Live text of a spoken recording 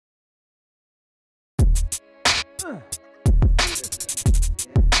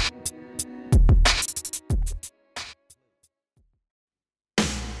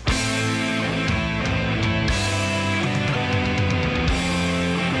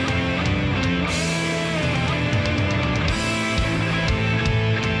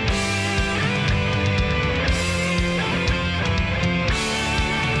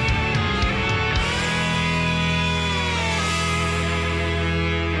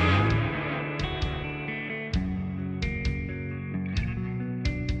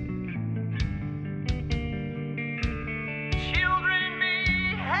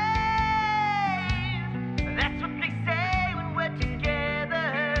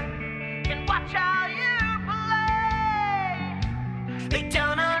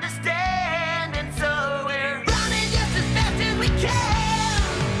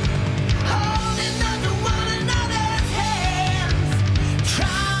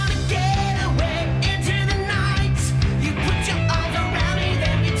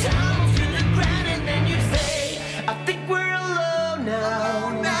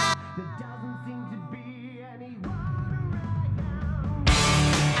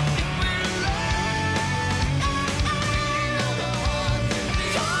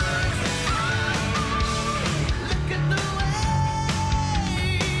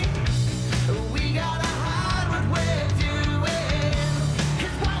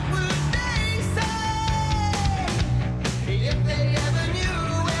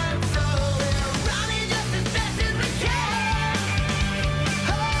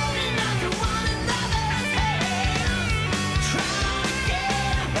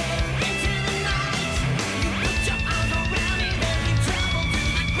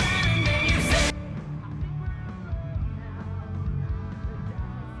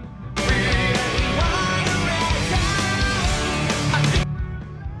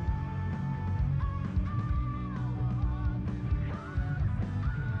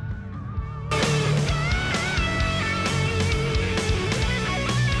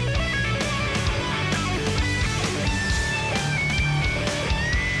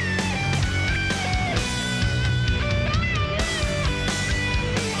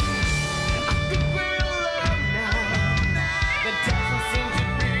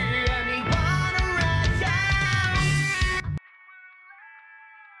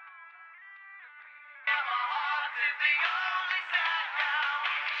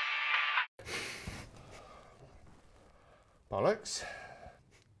Bollocks.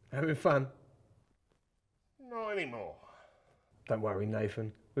 Having fun? Not anymore. Don't worry,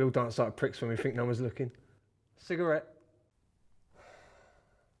 Nathan. We all dance like pricks when we think no one's looking. Cigarette?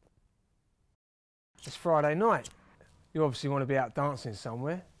 It's Friday night. You obviously want to be out dancing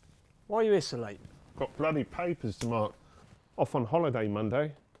somewhere. Why are you here so late? Got bloody papers to mark. Off on holiday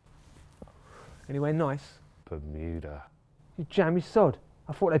Monday. Anywhere nice? Bermuda. You jammy sod.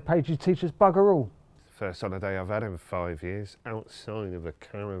 I thought they paid you teachers bugger all. First holiday I've had in 5 years, outside of a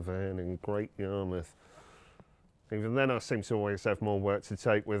caravan in Great Yarmouth. Even then I seem to always have more work to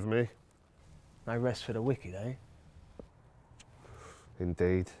take with me. No rest for the wicked, eh?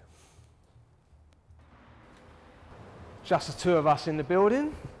 Indeed. Just the two of us in the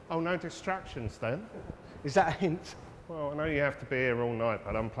building? Oh, no distractions then? Is that a hint? Well, I know you have to be here all night,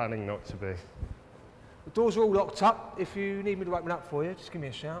 but I'm planning not to be. The doors are all locked up. If you need me to open up for you, just give me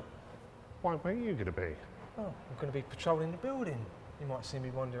a shout. Why, where are you going to be? Oh, I'm going to be patrolling the building. You might see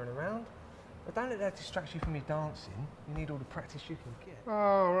me wandering around. But don't let that distract you from me dancing. You need all the practice you can get.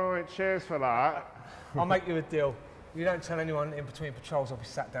 Oh, right, cheers for that. I'll make you a deal. You don't tell anyone in between patrols I'll be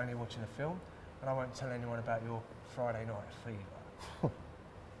sat down here watching a film, and I won't tell anyone about your Friday night fever.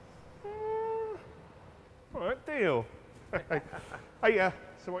 All right, deal. Hey,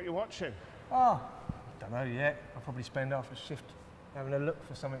 so what you watching? Oh, don't know yet. I'll probably spend half a shift having a look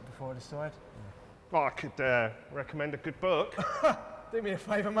for something before I decide. Well, I could recommend a good book. Do me a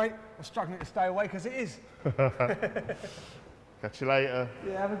favour, mate. I'm struggling to stay awake as it is. Catch you later.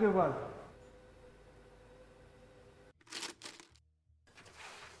 Yeah, have a good one.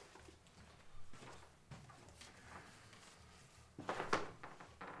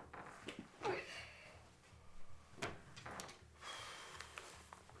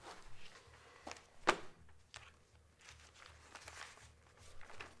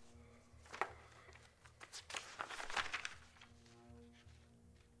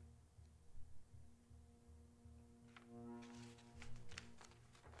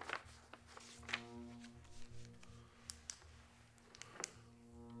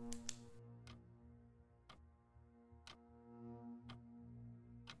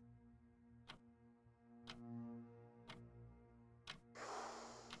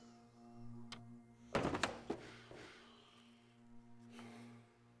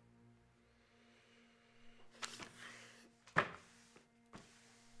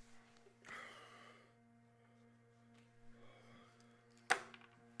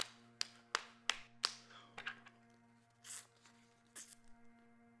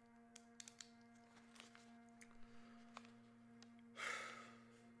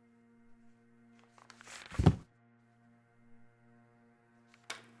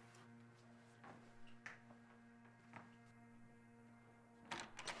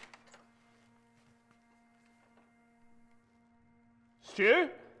 Stu?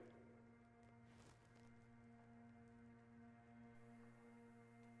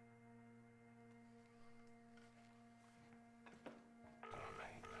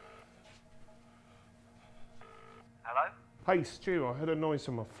 Hello? Hey, Stu, I heard a noise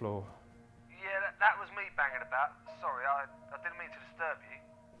on my floor. Yeah, that was me banging about. Sorry, I didn't mean to disturb you.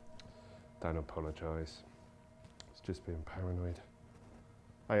 Don't apologise. It's just being paranoid.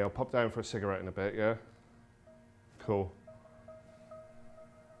 Hey, I'll pop down for a cigarette in a bit, yeah? Cool.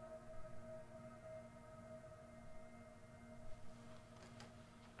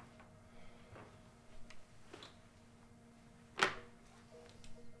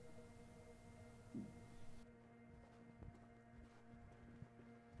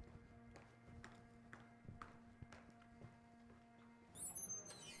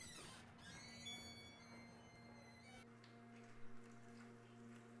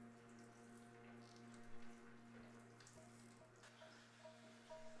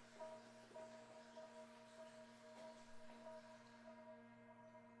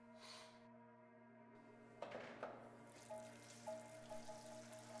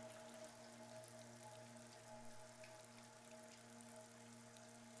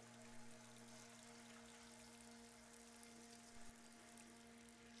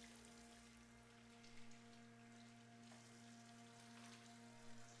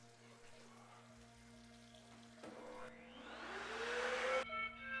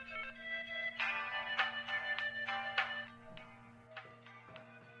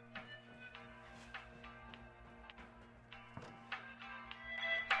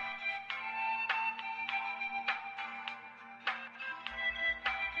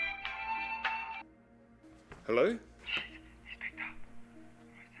 Hello? He's picked up.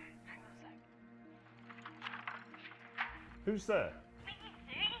 Hang on a sec. Who's there?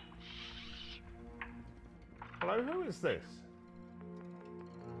 Hello, who is this?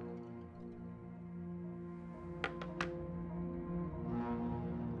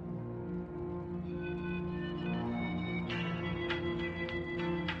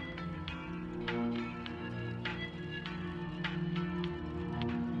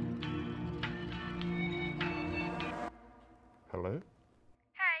 Hello?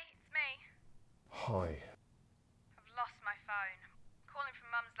 Hey, it's me. Hi. I've lost my phone. I'm calling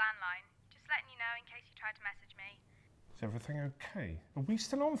from Mum's landline. Just letting you know in case you tried to message me. Is everything okay? Are we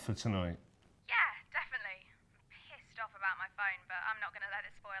still on for tonight? Yeah, definitely. I'm pissed off about my phone, but I'm not going to let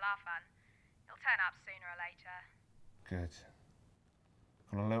it spoil our fun. It'll turn up sooner or later. Good.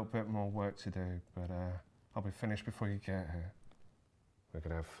 Got a little bit more work to do, but I'll be finished before you get here. We're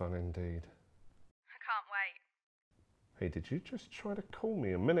gonna have fun indeed. I can't wait. Hey, did you just try to call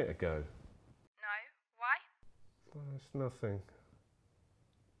me a minute ago? No? Why? Oh, it's nothing.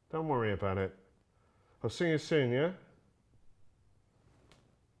 Don't worry about it. I'll see you soon, yeah?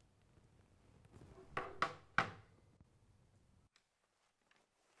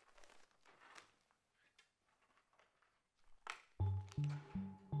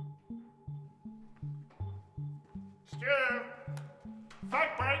 Stu!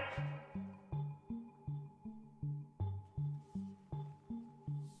 Fight break!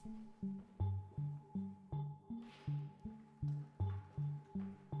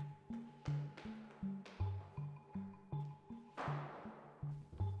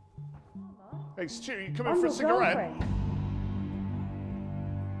 Hey, Stu, you coming for a cigarette?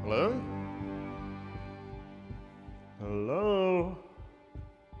 Hello? Hello?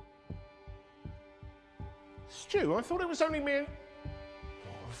 Stu, I thought it was only me and...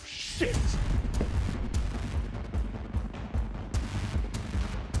 Oh, shit!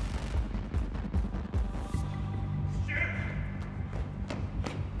 Stu!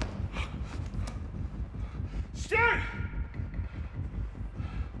 Stu!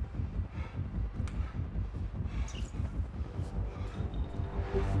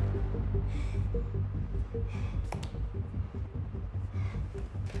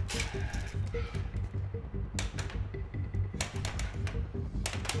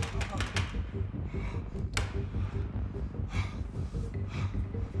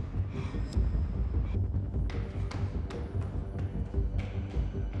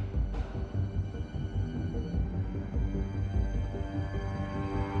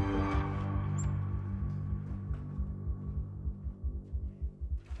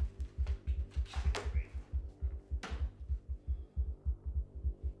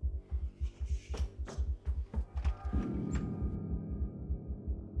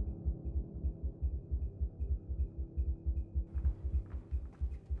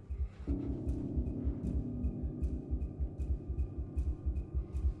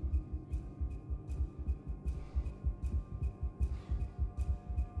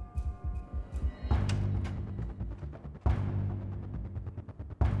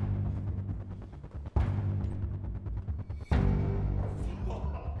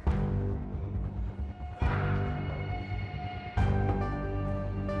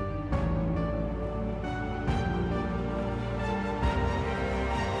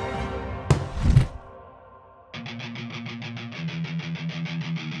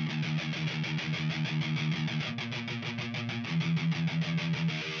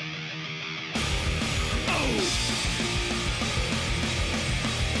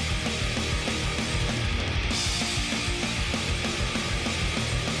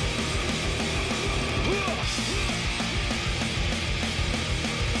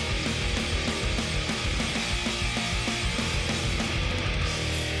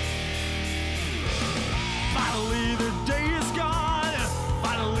 Finally the day is gone.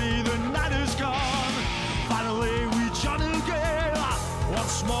 Finally the night is gone. Finally we join again.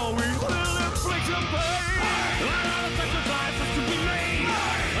 Once more we will inflict a pain. Another sacrifice has to be made.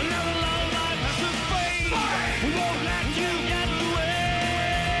 Another long life has to fade. We won't let you get away.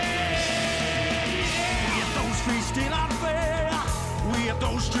 We are those feasting on fear. We are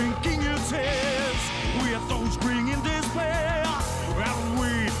those drinking your tears. We are those bringing despair. And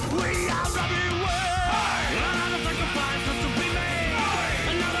we are everywhere. Another sacrifice has to be made.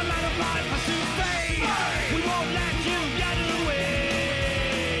 Another light of life has to fade. We won't let you get away.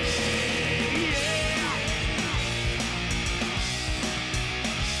 Yeah.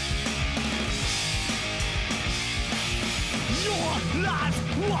 Your life,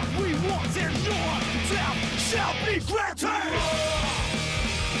 what we want, and your death shall be granted.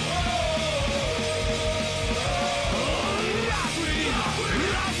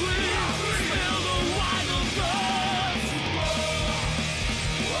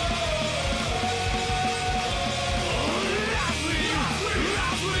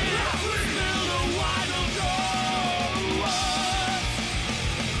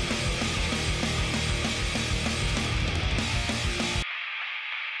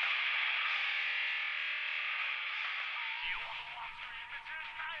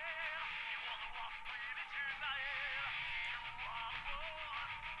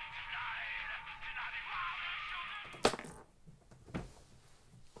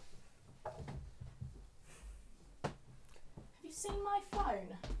 Have you seen my phone?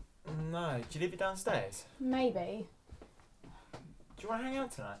 No. Did you leave it downstairs? Maybe. Do you want to hang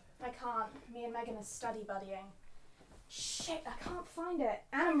out tonight? I can't. Me and Megan are study buddying. Shit, I can't find it.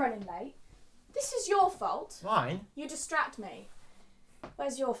 And I'm running late. This is your fault. Mine? You distract me.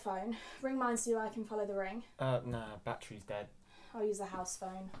 Where's your phone? Ring mine so I can follow the ring. Nah, battery's dead. I'll use the house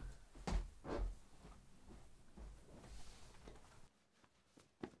phone.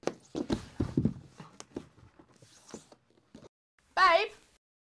 Babe?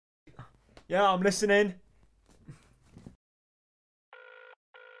 Yeah, I'm listening.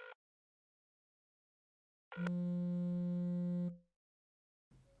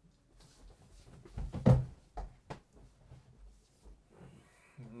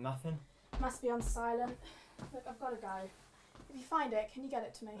 Nothing? Must be on silent. Look, I've got to go. If you find it, can you get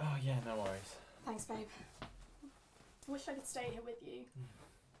it to me? Oh yeah, no worries. Thanks, babe. I wish I could stay here with you.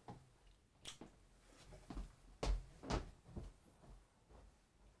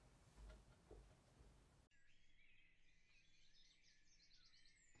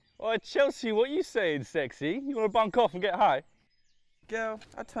 Oh, Chelsea, what you saying, sexy? You want to bunk off and get high? Girl,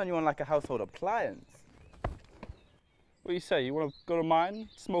 I turn you on like a household appliance. What do you say? You want to go to mine,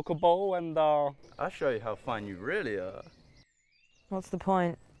 smoke a bowl, and I'll show you how fine you really are. What's the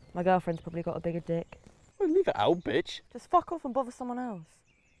point? My girlfriend's probably got a bigger dick. Well, leave it out, bitch. Just fuck off and bother someone else.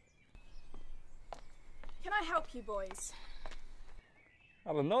 Can I help you, boys?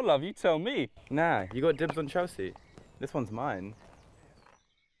 I don't know, love. You tell me. Nah, you got dibs on Chelsea. This one's mine.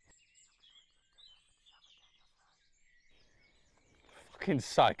 Fucking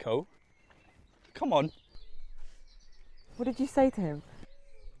psycho. Come on. What did you say to him?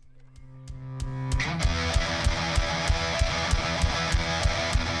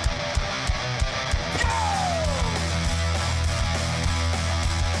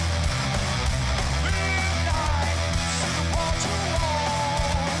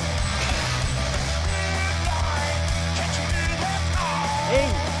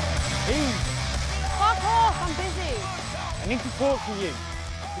 Fuck off, I'm busy. I need to talk to you.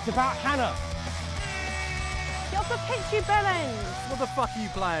 It's about Hannah. Get off the pitch, you bellends. What the fuck are you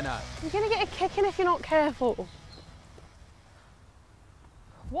playing at? You're gonna get a kicking if you're not careful.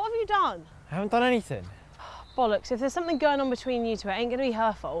 What have you done? I haven't done anything. Bollocks, if there's something going on between you two, it ain't gonna be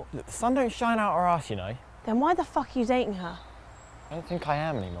her fault. Look, the sun don't shine out our ass, you know. Then why the fuck are you dating her? I don't think I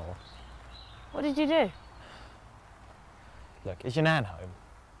am anymore. What did you do? Look, is your nan home?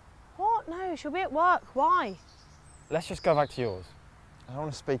 What? No, she'll be at work. Why? Let's just go back to yours. I don't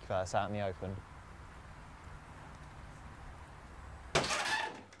want to speak about us out in the open.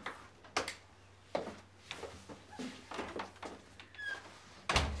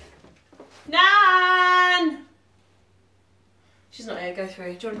 Nan! She's not here, go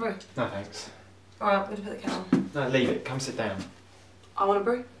through. Do you want a brew? No thanks. Alright, I'm gonna put the kettle on. No, leave it. Come sit down. I want a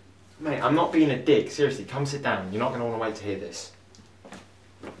brew. Mate, I'm not being a dick. Seriously, come sit down. You're not going to want to wait to hear this.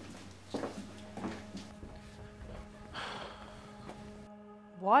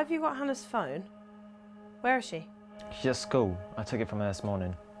 Why have you got Hannah's phone? Where is she? She's at school. I took it from her this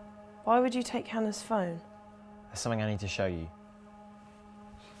morning. Why would you take Hannah's phone? There's something I need to show you.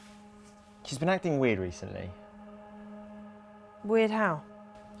 She's been acting weird recently. Weird how?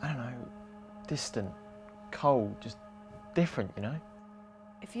 I don't know, distant, cold, just different, you know?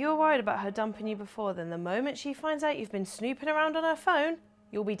 If you were worried about her dumping you before, then the moment she finds out you've been snooping around on her phone,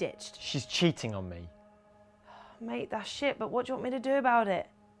 you'll be ditched. She's cheating on me. Mate, that's shit, but what do you want me to do about it?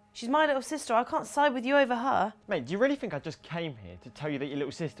 She's my little sister, I can't side with you over her. Mate, do you really think I just came here to tell you that your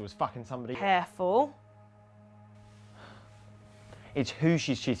little sister was fucking somebody? Careful. It's who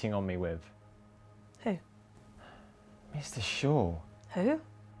she's cheating on me with. Who? Mr. Shaw. Who?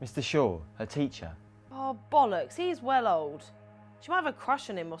 Mr. Shaw, her teacher. Oh, bollocks, he's well old. She might have a crush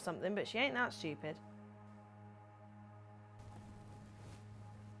on him or something, but she ain't that stupid.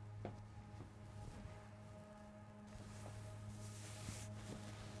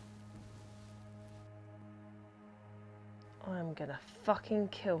 I'm gonna fucking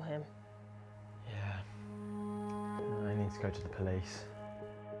kill him. Yeah. I need to go to the police.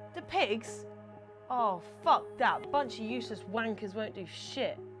 The pigs? Oh, fuck that. Bunch of useless wankers won't do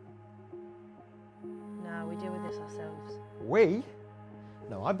shit. Nah, we deal with this ourselves. We?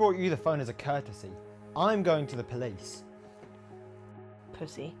 No, I brought you the phone as a courtesy. I'm going to the police.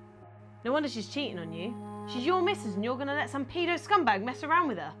 Pussy. No wonder she's cheating on you. She's your missus and you're gonna let some pedo scumbag mess around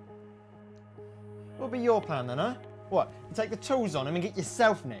with her. What'll be your plan then, huh? What, you take the tools on him and get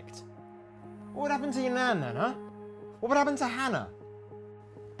yourself nicked? What would happen to your nan then, huh? What would happen to Hannah?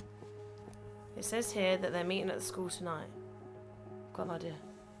 It says here that they're meeting at the school tonight. Got an idea.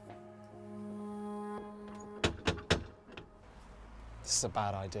 This is a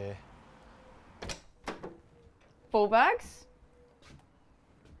bad idea. 4 bags?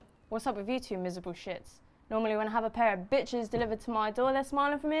 What's up with you two miserable shits? Normally when I have a pair of bitches delivered to my door, they're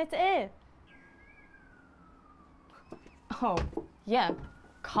smiling from ear to ear. Oh, yeah,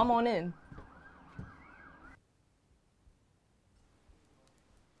 come on in.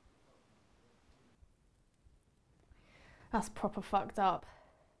 That's proper fucked up.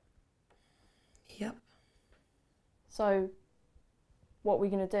 Yep. So, what are we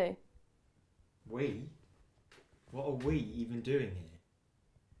gonna do? We? What are we even doing here?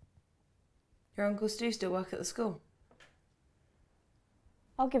 Your Uncle Stu still work at the school?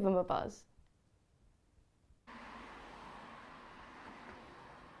 I'll give him a buzz.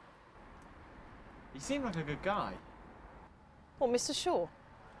 He seemed like a good guy. What, Mr. Shaw?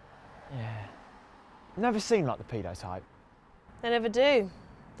 Yeah. Never seemed like the pedo type. They never do.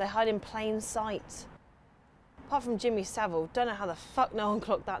 They hide in plain sight. Apart from Jimmy Savile, don't know how the fuck no one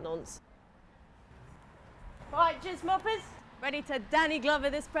clocked that nonce. Right, jizz moppers, ready to Danny Glover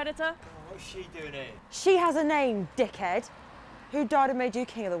this predator? Oh, what's she doing here? She has a name, dickhead. Who died and made you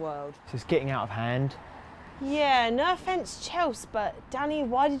king of the world? It's getting out of hand. Yeah, no offence, Chelsea, but Danny,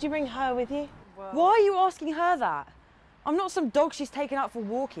 why did you bring her with you? Why are you asking her that? I'm not some dog she's taken out for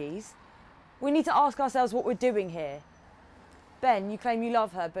walkies. We need to ask ourselves what we're doing here. Ben, you claim you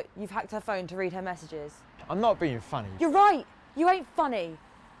love her, but you've hacked her phone to read her messages. I'm not being funny. You're right. You ain't funny.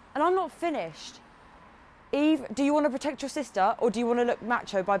 And I'm not finished. Eve, do you want to protect your sister, or do you want to look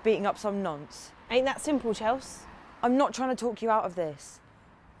macho by beating up some nonce? Ain't that simple, Chelsea? I'm not trying to talk you out of this.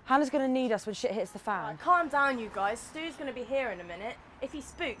 Hannah's going to need us when shit hits the fan. Right, calm down, you guys. Stu's gonna be here in a minute. If he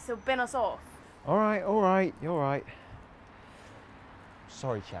spooks, he'll bin us off. All right, you're right.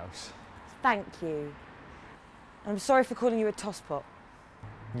 Sorry, Chelsea. Thank you. I'm sorry for calling you a tosspot.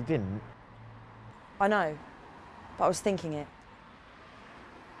 You didn't? I know, but I was thinking it.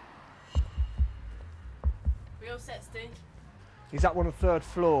 We all set, Stu? He's up on the 3rd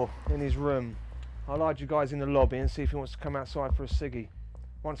floor in his room. I'll hide you guys in the lobby and see if he wants to come outside for a ciggy.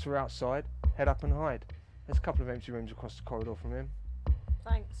 Once we're outside, head up and hide. There's a couple of empty rooms across the corridor from him.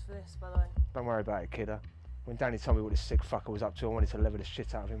 Thanks for this, by the way. Don't worry about it, kidder. When Danny told me what this sick fucker was up to, I wanted to lever the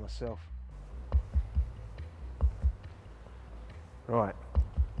shit out of him myself. Right,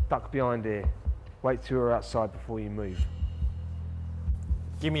 duck behind here. Wait till we're outside before you move.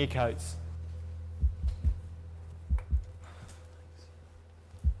 Give me your coats.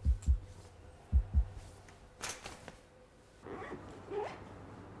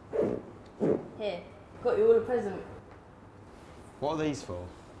 Here, got you all a present. What are these for?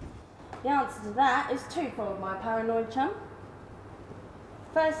 The answer to that is twofold, my paranoid chum.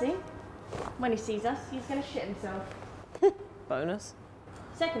 Firstly, when he sees us, he's gonna shit himself. Bonus.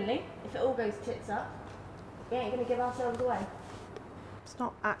 Secondly, if it all goes tits up, we ain't gonna give ourselves away. It's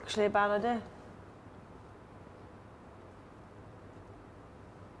not actually a bad idea.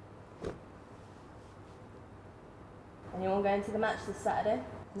 Anyone going to the match this Saturday?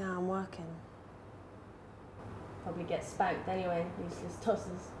 No, I'm working. Probably get spanked anyway, useless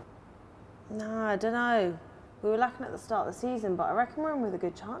tossers. No, I don't know. We were lacking at the start of the season, but I reckon we're in with a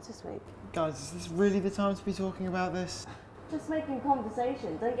good chance this week. Guys, is this really the time to be talking about this? Just making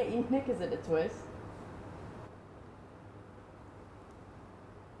conversation. Don't get your knickers in a twist.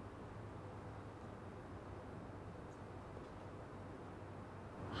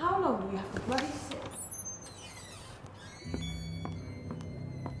 How long do you have to bloody sit?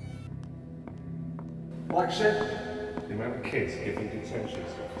 Like I said, the amount of kids given detention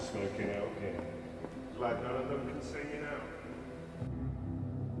for smoking out here. Glad none of them can see you now.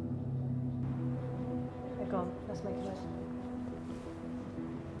 They're gone. Let's make a list.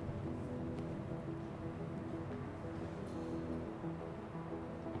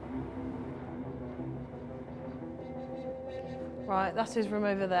 Right, that's his room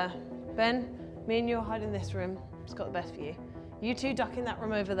over there. Ben, me and you are hiding in this room. It's got the best for you. You two duck in that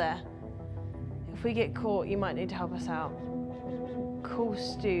room over there. If we get caught, you might need to help us out. Call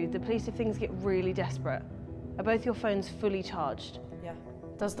Stu, the police if things get really desperate. Are both your phones fully charged? Yeah.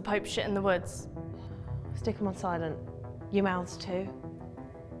 Does the Pope shit in the woods? Stick them on silent. Your mouths too.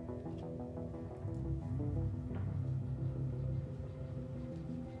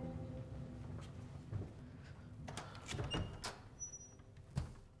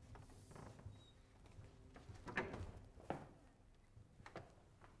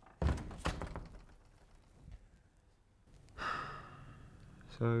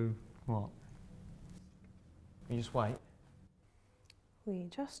 So, what? We just wait? We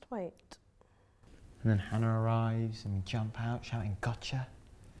just wait. And then Hannah arrives and we jump out shouting, "Gotcha!"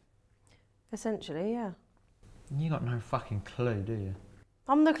 Essentially, yeah. You got no fucking clue, do you?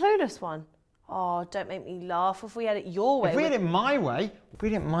 I'm the clueless one. Oh, don't make me laugh. If we had it your way... If we had it my way,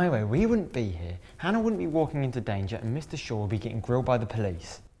 we wouldn't be here. Hannah wouldn't be walking into danger and Mr. Shaw would be getting grilled by the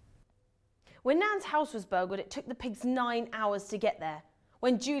police. When Nan's house was burgled, it took the pigs 9 hours to get there.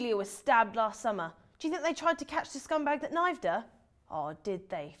 When Julia was stabbed last summer, do you think they tried to catch the scumbag that knifed her? Oh, did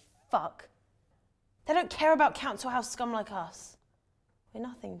they? Fuck. They don't care about council house scum like us. We're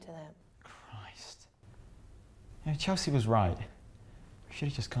nothing to them. Christ. You know, Chelsea was right. We should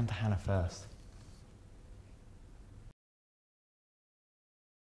have just gone to Hannah first.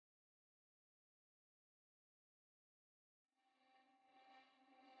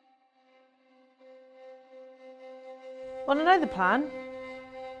 Want to know the plan?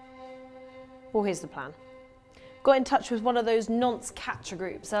 Well, here's the plan. Got in touch with one of those nonce catcher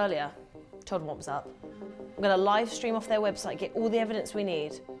groups earlier. Told them what was up. I'm going to live stream off their website, get all the evidence we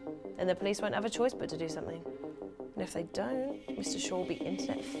need. Then the police won't have a choice but to do something. And if they don't, Mr. Shaw will be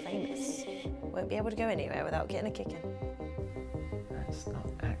internet famous. Won't be able to go anywhere without getting a kicking. That's not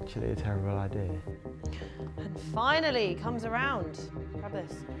actually a terrible idea. And finally, comes around. Grab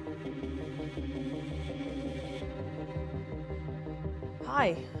this.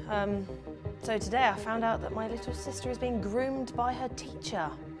 Hi. So today I found out that my little sister is being groomed by her teacher.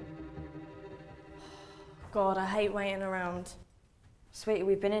 God, I hate waiting around. Sweetie,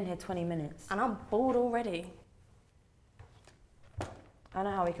 we've been in here 20 minutes. And I'm bored already. I know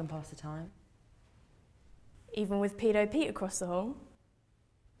how we can pass the time. Even with Pedo Pete across the hall.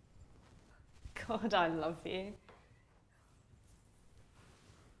 God, I love you.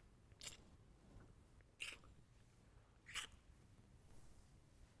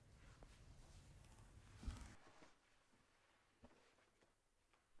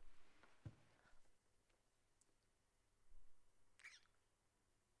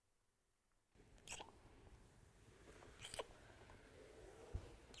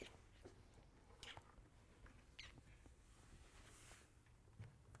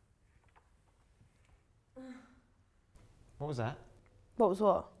 What was that? What was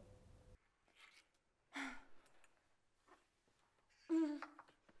what?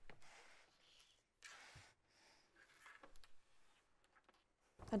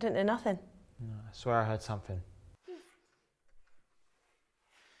 I didn't hear nothing. No, I swear I heard something.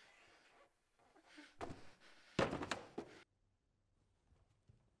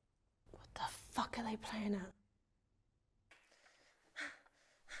 What the fuck are they playing at?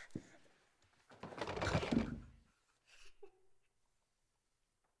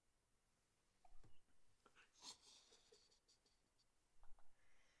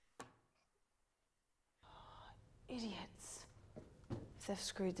 Idiots. If they've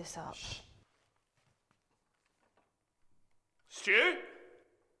screwed this up. Stu?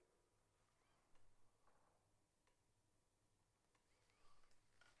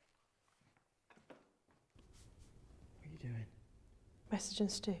 What are you doing? Messaging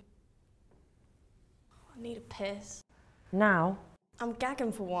Stu. I need a piss. Now? I'm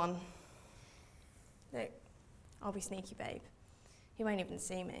gagging for one. Look, I'll be sneaky, babe. He won't even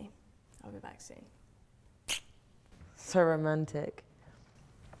see me. I'll be back soon. So romantic.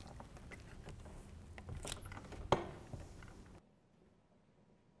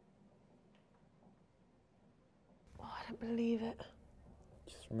 Can't believe it.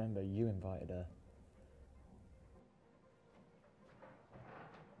 Just remember, you invited her.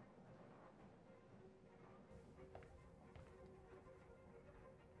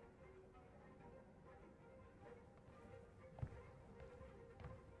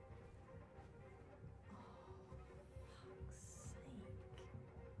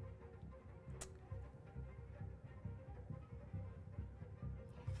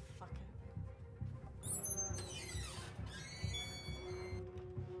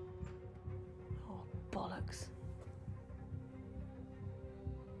 Bollocks.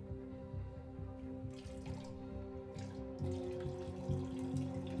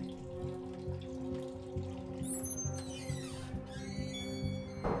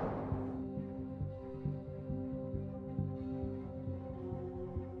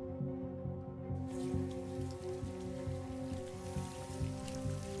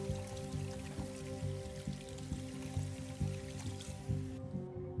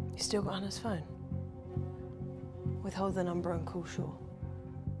 You still got Anna's phone? Withhold the number and call Shaw.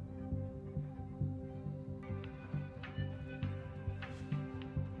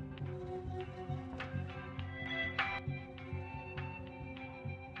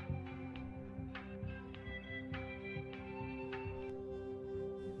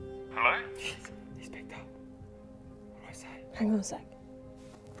 Hello? He's picked up. What do I say? Hang on a sec.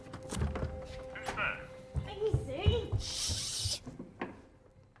 Who's there? Easy.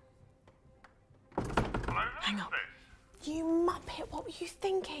 Hello? Hang Who's up. this? You muppet, what were you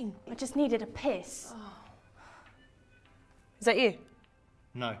thinking? I just needed a piss. Oh. Is that you?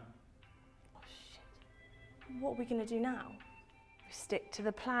 No. What are we going to do now? We stick to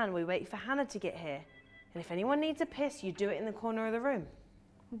the plan. We wait for Hannah to get here. And if anyone needs a piss, you do it in the corner of the room.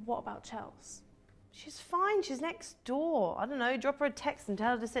 What about Chels? She's fine. She's next door. I don't know. Drop her a text and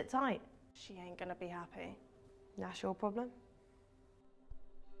tell her to sit tight. She ain't going to be happy. That's your problem.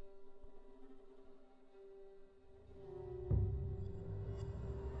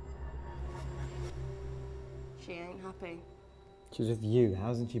 She ain't happy. She's with you.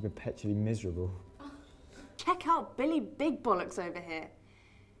 How isn't she perpetually miserable? Check out Billy Big Bollocks over here.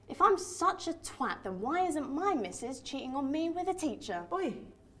 If I'm such a twat, then why isn't my missus cheating on me with a teacher? Oi.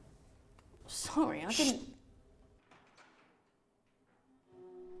 Sorry, I didn't...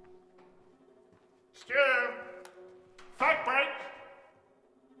 Stu! Fag break!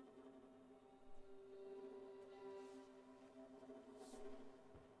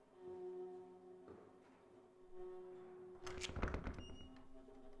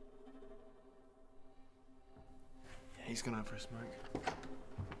 Yeah, he's gone out for a smoke.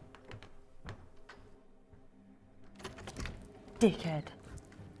 Dickhead.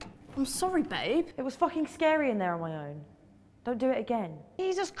 I'm sorry, babe. It was fucking scary in there on my own. Don't do it again.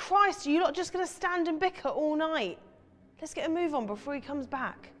 Jesus Christ, are you lot just going to stand and bicker all night? Let's get a move on before he comes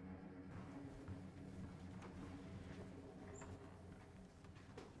back.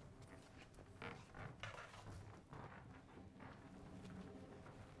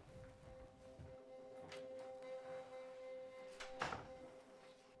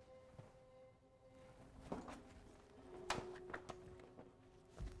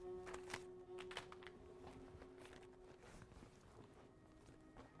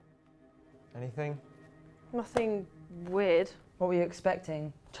 Anything? Nothing weird. What were you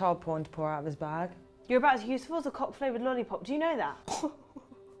expecting? Child porn to pour out of his bag? You're about as useful as a cock-flavoured lollipop. Do you know that?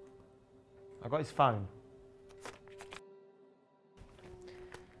 I got his phone.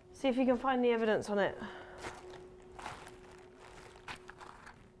 See if you can find the evidence on it.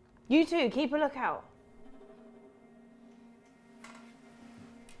 You two, keep a lookout.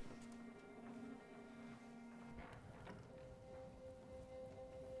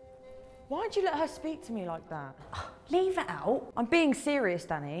 Why'd you let her speak to me like that? Leave it out. I'm being serious,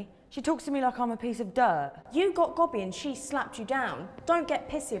 Danny. She talks to me like I'm a piece of dirt. You got gobby and she slapped you down. Don't get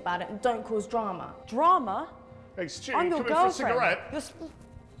pissy about it and don't cause drama. Drama? Hey, Stu, I'm you your coming for a girlfriend. cigarette? You're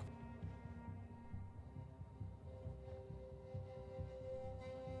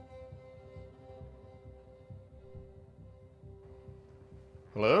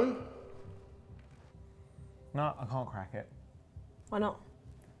Hello? No, I can't crack it. Why not?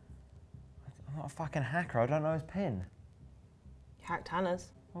 I'm not a fucking hacker. I don't know his PIN. You hacked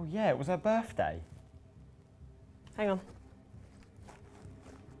Hannah's. Oh yeah, it was her birthday. Hang on.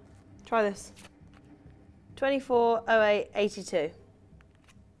 Try this. 240882.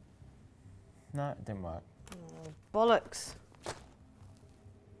 No, it didn't work. Oh, bollocks.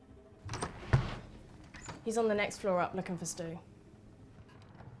 He's on the next floor up looking for Stu.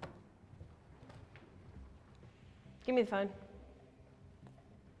 Give me the phone.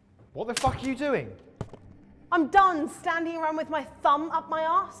 What the fuck are you doing? I'm done standing around with my thumb up my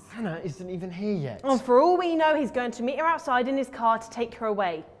arse. Hannah isn't even here yet. And for all we know, he's going to meet her outside in his car to take her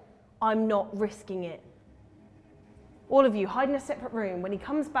away. I'm not risking it. All of you, hide in a separate room. When he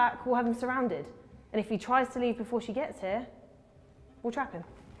comes back, we'll have him surrounded. And if he tries to leave before she gets here, we'll trap him.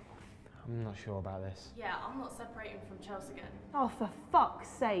 I'm not sure about this. Yeah, I'm not separating from Chelsea again. Oh, for fuck's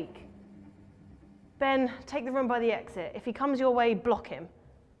sake. Ben, take the room by the exit. If he comes your way, block him.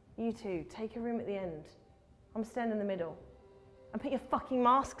 You two, take a room at the end. I'm staying in the middle. And put your fucking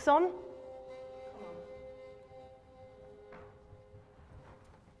masks on.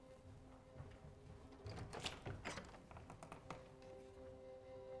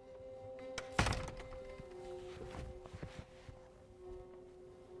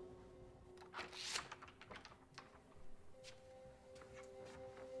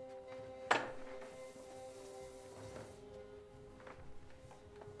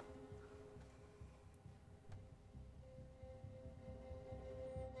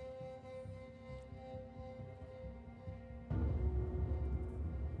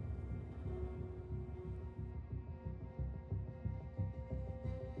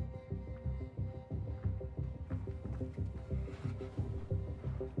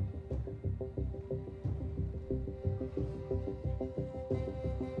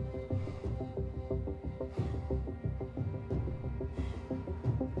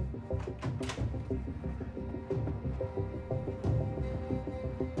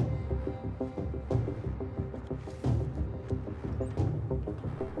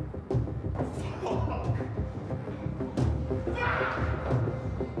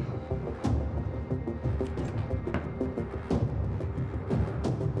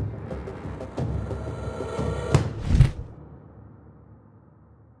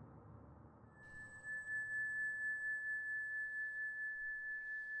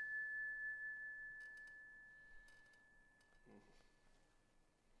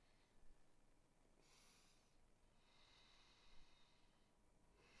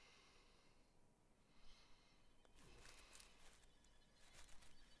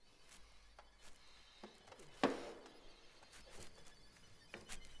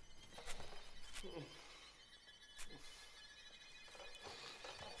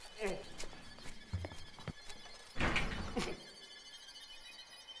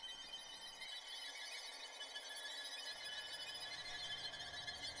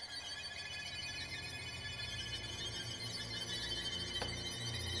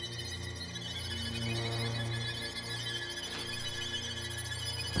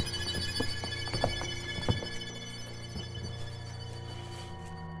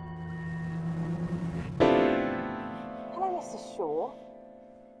 Sure.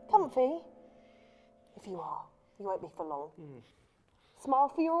 Comfy? If you are, you won't be for long. Smile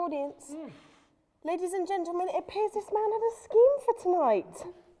for your audience. Ladies and gentlemen, it appears this man had a scheme for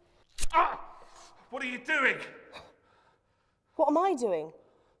tonight. Ah! What are you doing? What am I doing?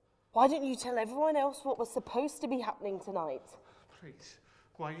 Why didn't you tell everyone else what was supposed to be happening tonight? Please,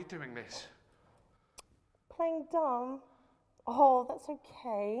 why are you doing this? Playing dumb? Oh, that's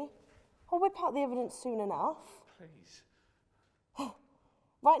okay. I'll whip out the evidence soon enough. Please.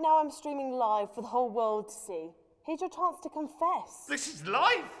 Right now I'm streaming live for the whole world to see. Here's your chance to confess. This is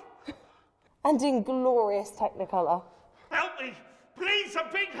live? And in glorious Technicolor. Help me! Please,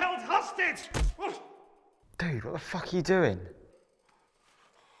 I'm being held hostage! Dude, what the fuck are you doing?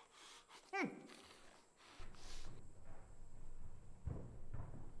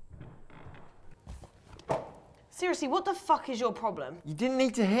 Seriously, what the fuck is your problem? You didn't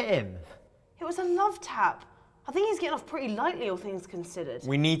need to hit him. It was a love tap. I think he's getting off pretty lightly, all things considered.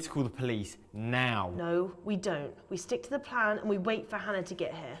 We need to call the police now. No, we don't. We stick to the plan and we wait for Hannah to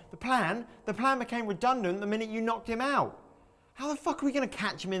get here. The plan? The plan became redundant the minute you knocked him out. How the fuck are we going to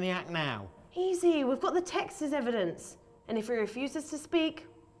catch him in the act now? Easy, we've got the text as evidence. And if he refuses to speak,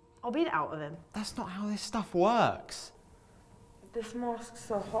 I'll beat it out of him. That's not how this stuff works. This mask's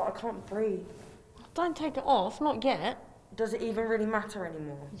so hot I can't breathe. Don't take it off, not yet. Does it even really matter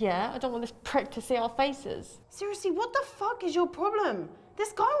anymore? Yeah, I don't want this prick to see our faces. Seriously, what the fuck is your problem?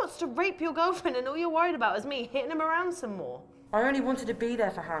 This guy wants to rape your girlfriend and all you're worried about is me hitting him around some more. I only wanted to be there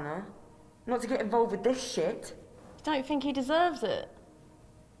for Hannah, not to get involved with this shit. You don't think he deserves it?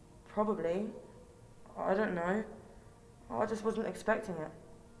 Probably. I don't know. I just wasn't expecting it.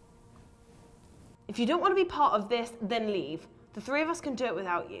 If you don't want to be part of this, then leave. The three of us can do it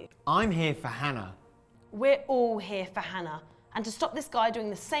without you. I'm here for Hannah. We're all here for Hannah, and to stop this guy doing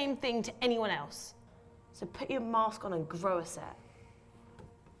the same thing to anyone else. So put your mask on and grow a set.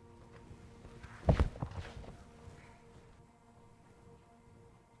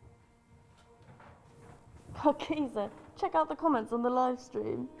 Oh, geezer, check out the comments on the live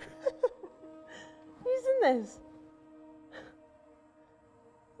stream. Who's in this?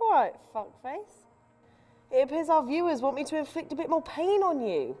 Alright, fuckface. It appears our viewers want me to inflict a bit more pain on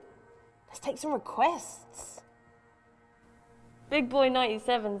you. Let's take some requests. Big Boy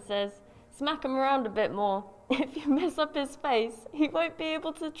 97 says, smack him around a bit more. If you mess up his face, he won't be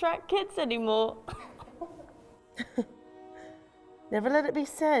able to track kids anymore. Never let it be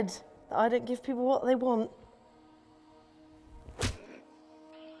said that I don't give people what they want.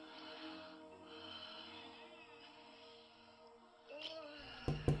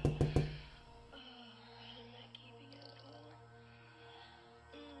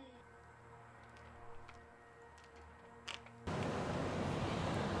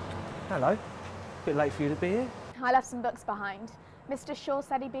 Hello. Bit late for you to be here. I left some books behind. Mr. Shaw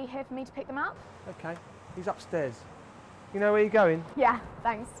said he'd be here for me to pick them up. Okay. He's upstairs. You know where you're going? Yeah,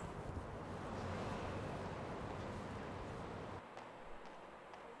 thanks.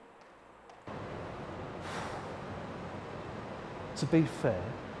 To be fair,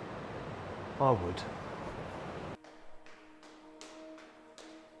 I would.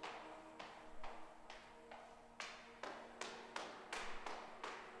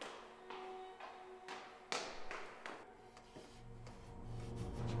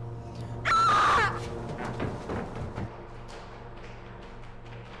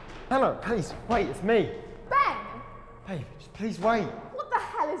 Hello, please, wait, it's me. Ben! Babe, just please wait. What the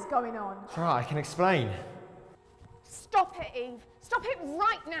hell is going on? It's all right, I can explain. Stop it, Eve. Stop it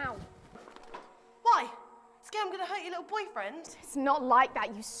right now. Why? Scared I'm gonna hurt your little boyfriend? It's not like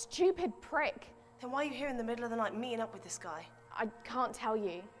that, you stupid prick. Then why are you here in the middle of the night meeting up with this guy? I can't tell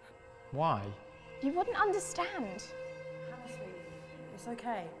you. Why? You wouldn't understand. Honestly, it's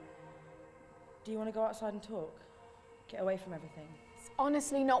okay. Do you want to go outside and talk? Get away from everything. It's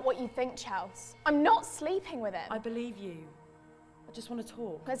honestly not what you think, Chels. I'm not sleeping with him. I believe you. I just want to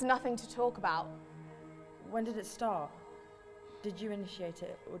talk. There's nothing to talk about. When did it start? Did you initiate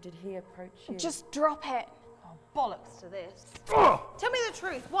it, or did he approach you? Just drop it. Oh, bollocks to this. Tell me the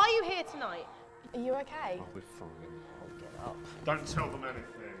truth. Why are you here tonight? Are you okay? I'll be fine. Oh, get up. Don't tell them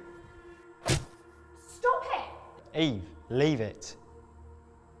anything. Stop it! Eve, leave it.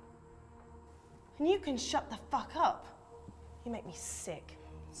 And you can shut the fuck up. You make me sick.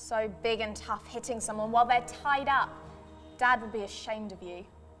 So big and tough hitting someone while they're tied up. Dad would be ashamed of you.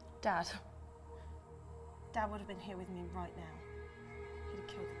 Dad. Dad would have been here with me right now. He'd have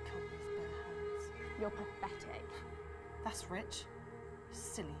killed the cunt with his bare hands. You're pathetic. That's rich.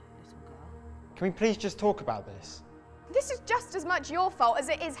 Silly little girl. Can we please just talk about this? This is just as much your fault as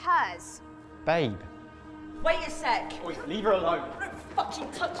it is hers. Babe. Wait a sec. Wait, leave her alone. Don't fucking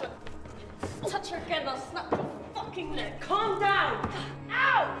touch her. Touch her again, I'll snap your fucking neck. Calm down.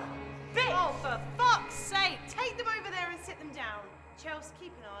 Ow! Bitch! Oh, for fuck's sake. Take them over there and sit them down. Chelsea,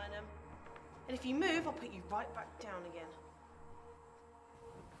 keep an eye on them. And if you move, I'll put you right back down again.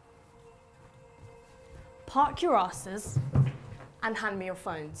 Park your asses and hand me your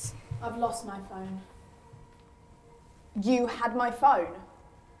phones. I've lost my phone. You had my phone? I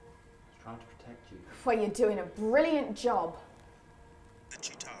was trying to protect you. Well, you're doing a brilliant job. The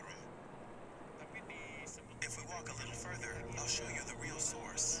Chitara. If we walk a little further, I'll show you the real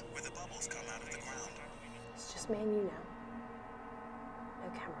source, where the bubbles come out of the ground. It's just me and you now. No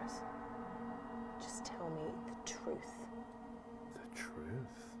cameras. Just tell me the truth. The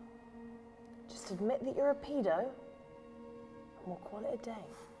truth? Just admit that you're a pedo, and we'll call it a day.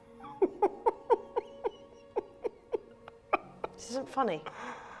 This isn't funny.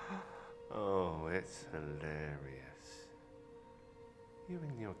 Oh, it's hilarious. You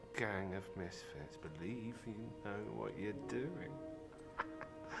and your gang of misfits believe you know what you're doing.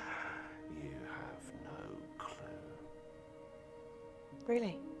 You have no clue.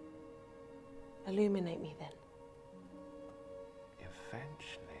 Really? Illuminate me then.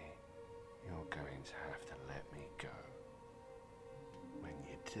 Eventually, you're going to have to let me go. When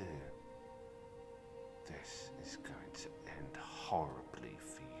you do, this is going to end horribly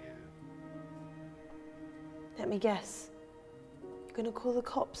for you. Let me guess. You're gonna call the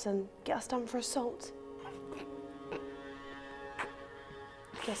cops and get us done for assault?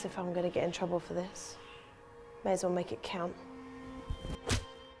 Guess if I'm gonna get in trouble for this, may as well make it count.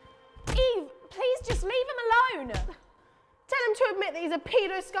 Eve, please just leave him alone. Tell him to admit that he's a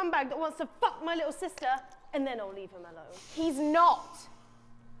pedo scumbag that wants to fuck my little sister, and then I'll leave him alone. He's not.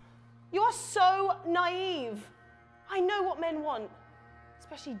 You are so naive. I know what men want,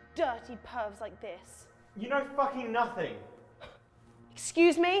 especially dirty pervs like this. You know fucking nothing.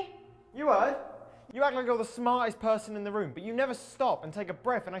 Excuse me? You heard? You act like you're the smartest person in the room, but you never stop and take a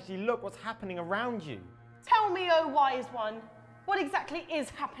breath and actually look what's happening around you. Tell me, oh wise one, what exactly is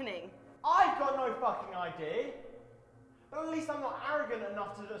happening? I've got no fucking idea. But at least I'm not arrogant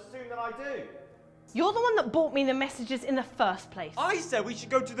enough to assume that I do. You're the one that bought me the messages in the first place. I said we should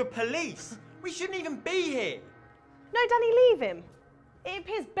go to the police. We shouldn't even be here. No, Danny, leave him. It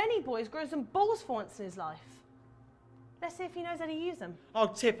appears Benny Boy's grown some balls for once in his life. Let's see if he knows how to use them. Oh,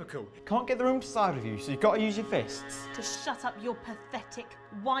 typical. Can't get the room to side with you, so you've got to use your fists. To shut up your pathetic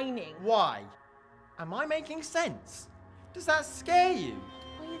whining. Why? Am I making sense? Does that scare you?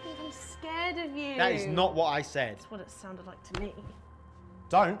 Why do you think I'm scared of you? That is not what I said. That's what it sounded like to me.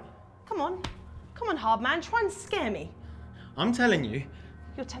 Don't. Come on, hard man, try and scare me. I'm telling you.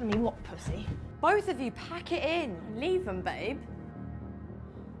 You're telling me what, pussy? Both of you, pack it in. Leave them, babe.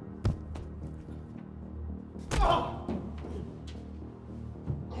 Oh!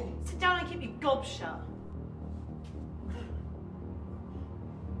 Sit down and keep your gob shut.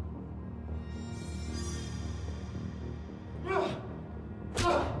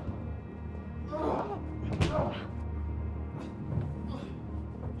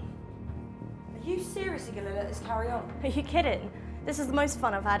 Are you seriously going to let this carry on? Are you kidding? This is the most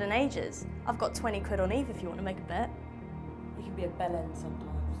fun I've had in ages. I've got 20 quid on Eve if you want to make a bet. You can be a bellend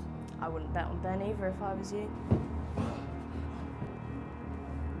sometimes. I wouldn't bet on Ben either if I was you.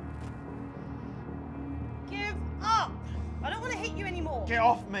 Give up! I don't want to hit you anymore. Get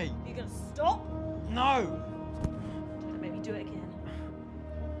off me! You gonna stop? No! Don't make me do it again.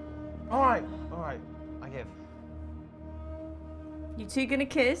 All right, I give. You two gonna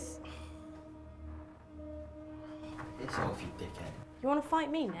kiss? It's off, you dickhead. You want to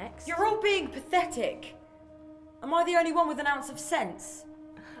fight me next? You're all being pathetic. Am I the only one with an ounce of sense?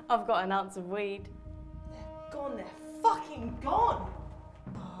 I've got an ounce of weed. Gone, they're fucking gone.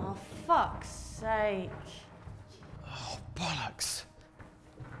 Oh, fuck's sake. Oh, bollocks.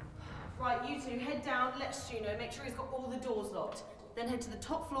 Right, you two, head down, let Stu know, make sure he's got all the doors locked. Then head to the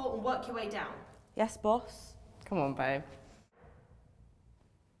top floor and work your way down. Yes, boss. Come on, babe.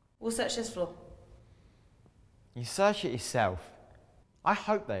 We'll search this floor. You search it yourself. I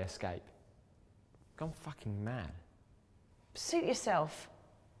hope they escape. Gone fucking mad. Suit yourself.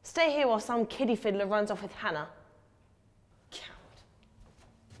 Stay here while some kiddie fiddler runs off with Hannah. Coward.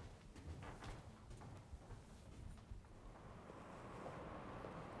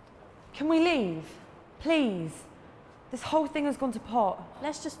 Can we leave? Please. This whole thing has gone to pot.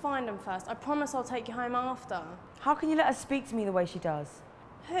 Let's just find them first. I promise I'll take you home after. How can you let her speak to me the way she does?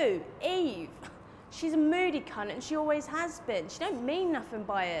 Who? Eve. She's a moody cunt and she always has been. She don't mean nothing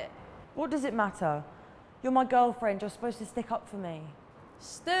by it. What does it matter? You're my girlfriend. You're supposed to stick up for me.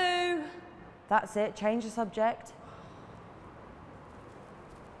 Stu! That's it. Change the subject.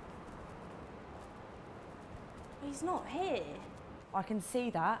 He's not here. I can see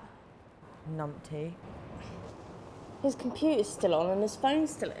that. Numpty. His computer's still on and his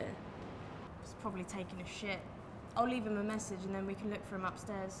phone's still here. He's probably taking a shit. I'll leave him a message and then we can look for him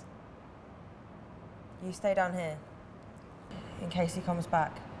upstairs. You stay down here. In case he comes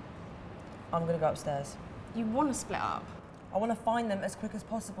back. I'm gonna go upstairs. You want to split up? I want to find them as quick as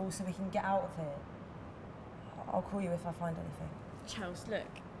possible so we can get out of here. I'll call you if I find anything. Chels, look.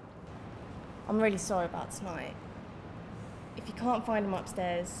 I'm really sorry about tonight. If you can't find him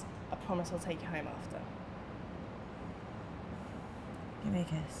upstairs, I promise I'll take you home after. Give me a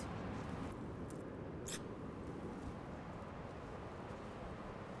kiss.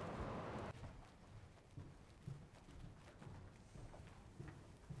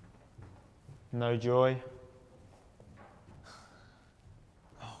 No joy?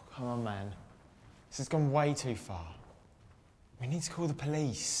 Oh, come on, man. This has gone way too far. We need to call the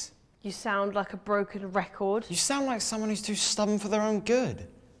police. You sound like a broken record. You sound like someone who's too stubborn for their own good.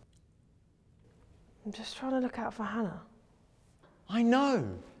 I'm just trying to look out for Hannah. I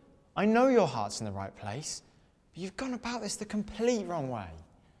know. I know your heart's in the right place, but you've gone about this the complete wrong way.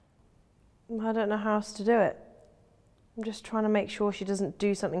 I don't know how else to do it. I'm just trying to make sure she doesn't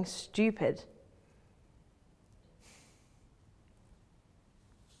do something stupid.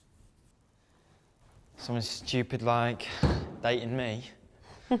 Someone stupid like dating me.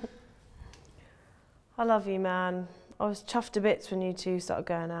 I love you, man. I was chuffed to bits when you two started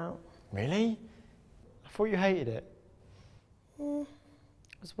going out. Really? I thought you hated it. It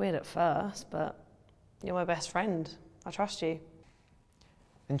was weird at first, but you're my best friend. I trust you.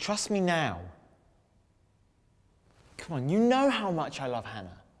 Then trust me now. Come on, you know how much I love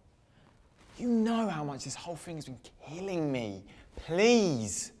Hannah. You know how much this whole thing has been killing me.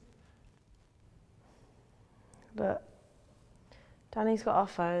 Please. Look, Danny's got our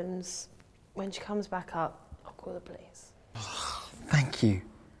phones. When she comes back up, I'll call the police. Thank you.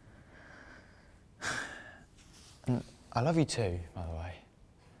 And I love you too, by the way.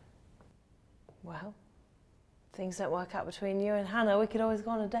 Well, things don't work out between you and Hannah, we could always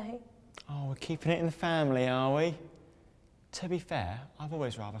go on a date. Oh, we're keeping it in the family, are we? To be fair, I've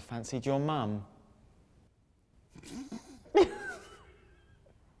always rather fancied your mum.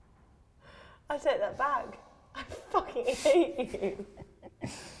 I take that back. I fucking hate you.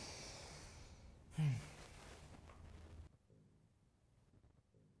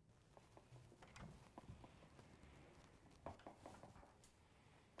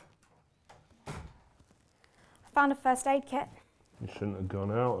 I found a first aid kit. You shouldn't have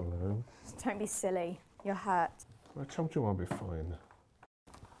gone out alone. Don't be silly. You're hurt. I told you I'll be fine.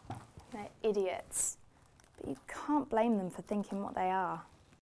 They're idiots. But you can't blame them for thinking what they are.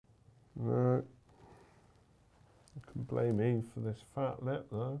 No. You can blame Eve for this fat lip,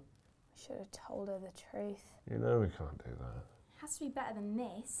 though. I should have told her the truth. You know we can't do that. It has to be better than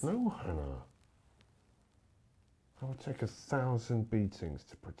this. No, Hannah. I would take 1,000 beatings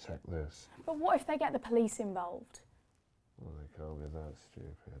to protect this. But what if they get the police involved? Well, they can't be that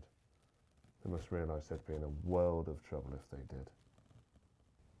stupid. They must realise they'd be in a world of trouble if they did.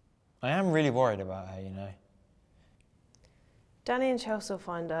 I am really worried about her, you know. Danny and Chelsea will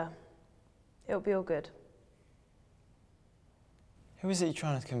find her. It'll be all good. Who is it you're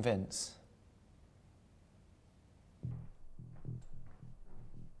trying to convince?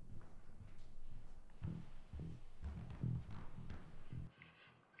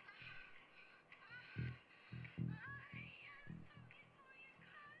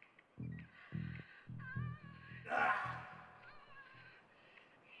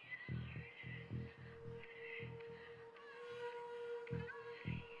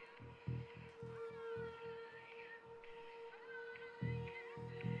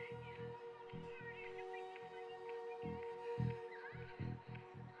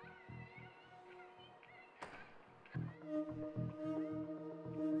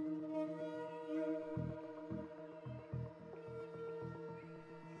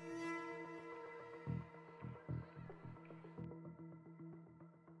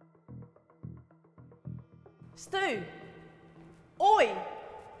 Stu! Oi!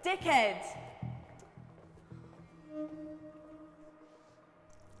 Dickhead!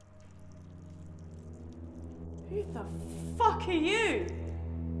 Who the fuck are you?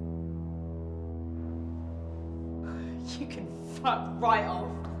 You can fuck right off.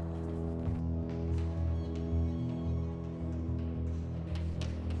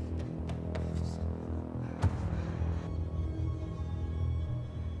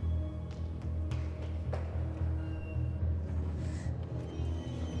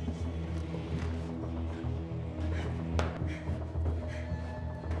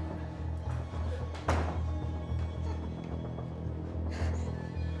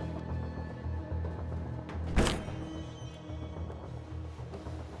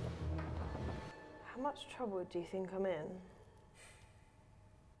 How much trouble do you think I'm in?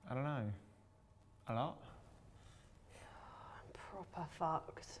 I don't know. A lot? I'm proper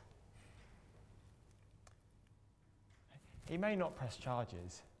fucked. He may not press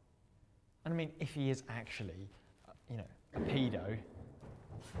charges. And I mean, if he is actually, you know, a pedo.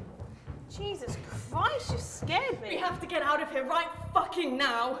 Jesus Christ, you scared me. We have to get out of here right fucking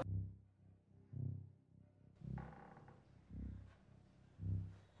now.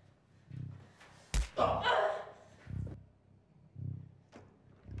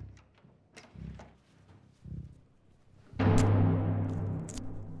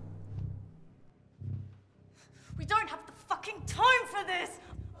 We don't have the fucking time for this!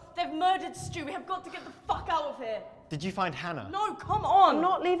 They've murdered Stu, we have got to get the fuck out of here! Did you find Hannah? No, come on! I'm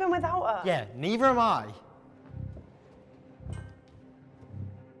not leaving without her. Yeah, neither am I.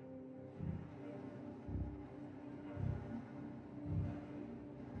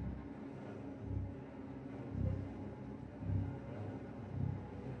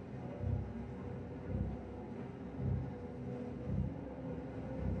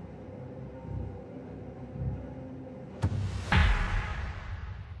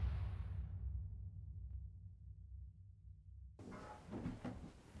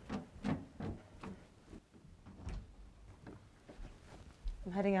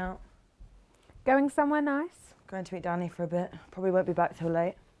 I'm heading out. Going somewhere nice? Going to meet Danny for a bit. Probably won't be back till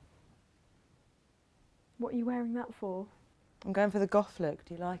late. What are you wearing that for? I'm going for the goth look.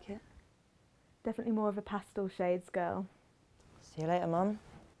 Do you like it? Definitely more of a pastel shades girl. See you later, Mum.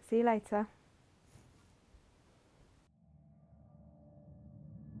 See you later.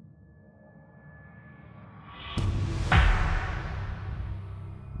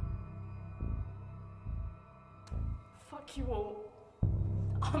 Fuck you all.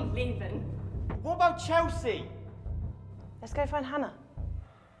 I'm leaving. What about Chelsea? Let's go find Hannah.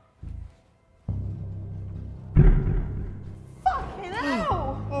 Fucking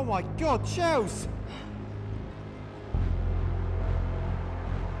hell! Oh my God, Chels!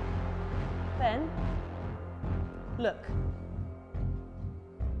 Ben, look.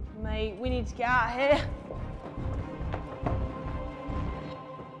 Mate, we need to get out of here.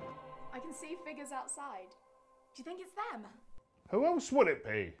 I can see figures outside. Do you think it's them? Who else would it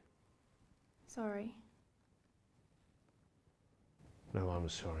be? Sorry. No, I'm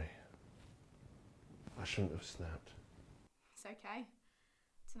sorry. I shouldn't have snapped. It's okay.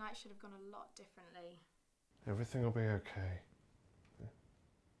 Tonight should have gone a lot differently. Everything will be okay.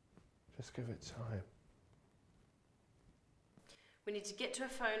 Just give it time. We need to get to a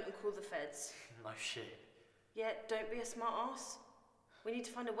phone and call the feds. No shit. Yeah, don't be a smart ass. We need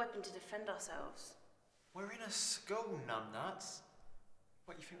to find a weapon to defend ourselves. We're in a school, numbnuts.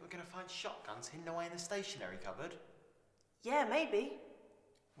 What, you think we're going to find shotguns hidden away in the stationery cupboard? Yeah, maybe.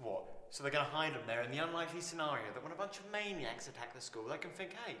 What? So they're going to hide them there in the unlikely scenario that when a bunch of maniacs attack the school, they can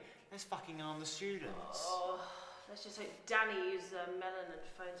think, hey, let's fucking arm the students. Oh, let's just hope Danny used Melon and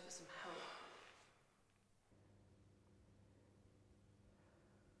phones for some help.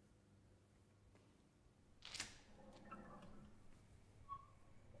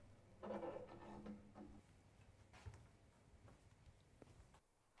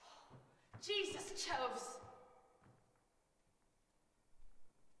 Jesus, Chels!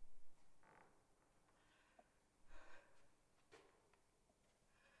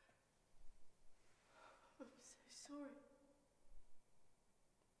 I'm so sorry.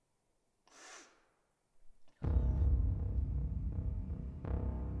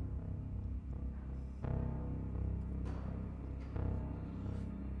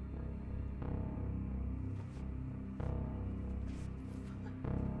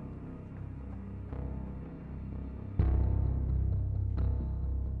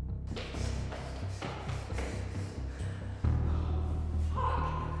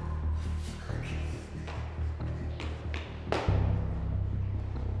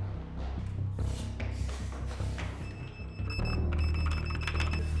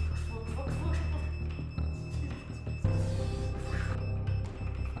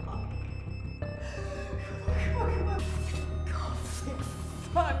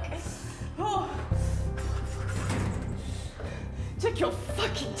 Take your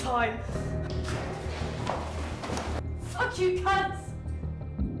fucking time. Fuck you, cunts!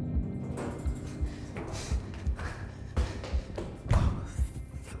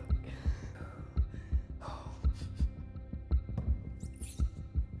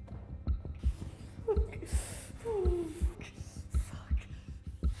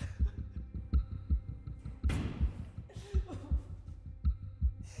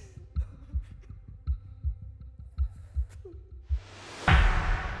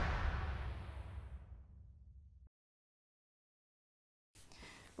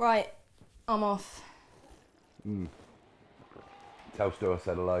 Right, I'm off. Tell Stu I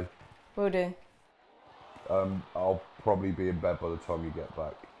said hello. Will do. I'll probably be in bed by the time you get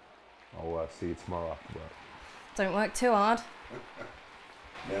back. I'll see you tomorrow after work. Don't work too hard.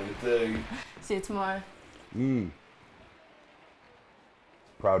 Never do. See you tomorrow.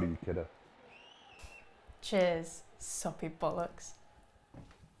 Proud of you, kiddo. Cheers, soppy bollocks.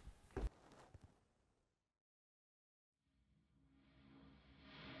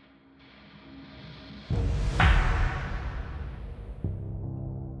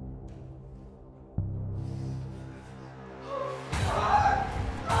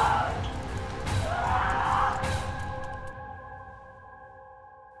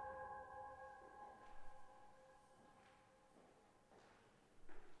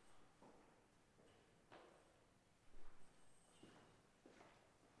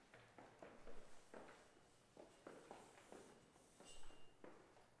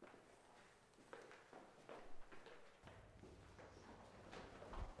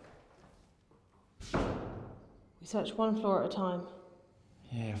 We search one floor at a time.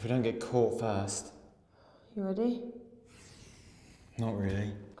 Yeah, if we don't get caught first. You ready? Not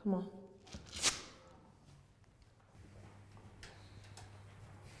really. Come on.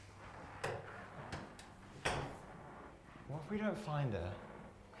 What if we don't find her?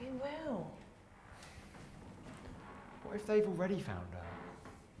 We will. What if they've already found her?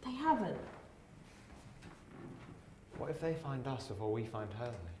 They haven't. What if they find us before we find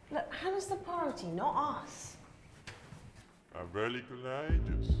her? Look, Hannah's the priority, not us. I'm really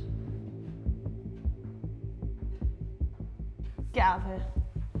courageous. Get out of here.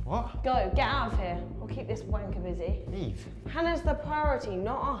 What? Go, get out of here. We'll keep this wanker busy. Eve. Hannah's the priority,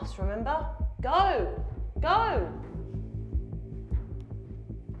 not us, remember? Go! Go!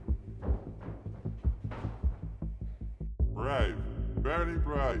 Brave, very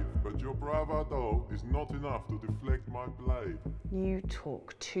brave, but your bravado is not enough to deflect my blade. You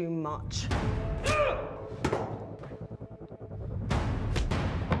talk too much.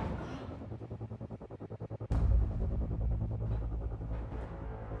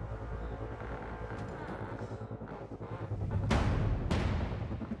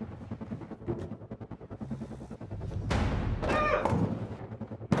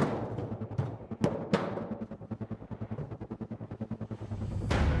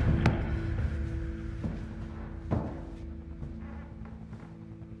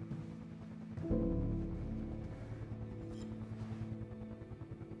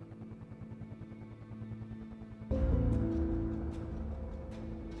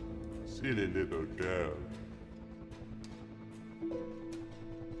 Silly little girl.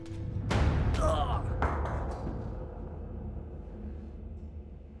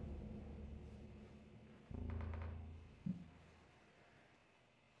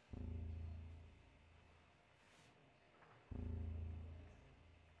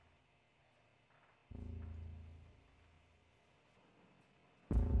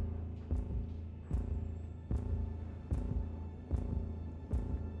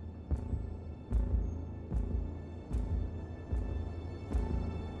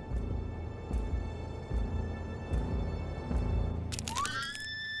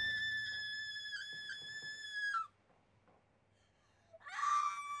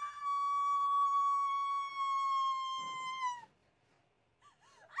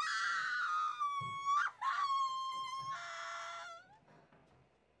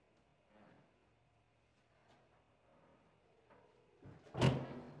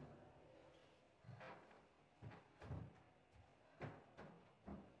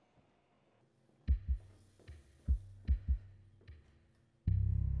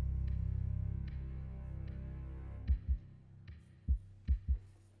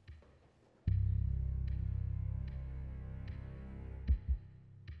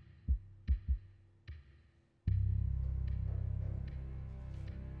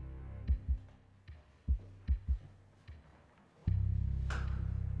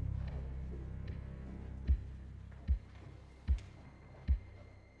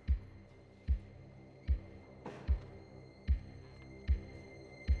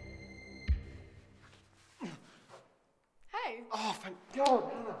 Hey, Oh, thank God,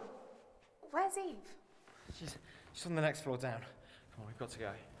 Hannah. where's Eve? She's on the next floor down. Come on, we've got to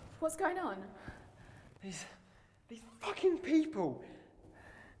go. What's going on? These fucking people.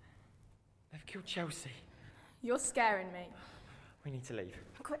 They've killed Chelsea. You're scaring me. We need to leave.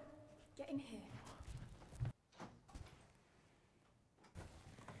 Quick, get in here.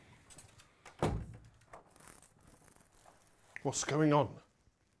 What's going on?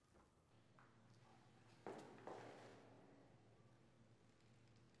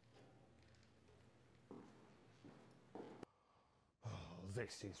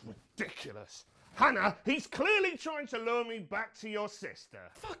 This is ridiculous. Hannah, he's clearly trying to lure me back to your sister.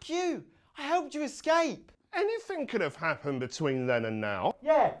 Fuck you! I helped you escape. Anything could have happened between then and now.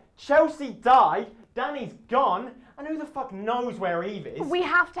 Yeah, Chelsea died, Danny's gone, and who the fuck knows where Eve is? We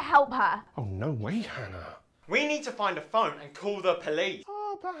have to help her. Oh, no way, Hannah. We need to find a phone and call the police.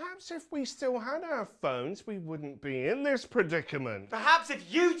 Oh, perhaps if we still had our phones, we wouldn't be in this predicament. Perhaps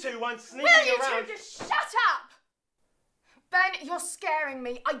if you two weren't sneaking Will you around... two just shut up? Ben, you're scaring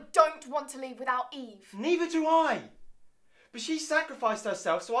me. I don't want to leave without Eve. Neither do I. But she sacrificed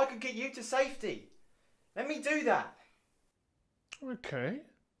herself so I could get you to safety. Let me do that. Okay.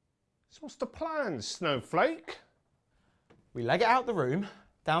 So what's the plan, Snowflake? We leg it out the room,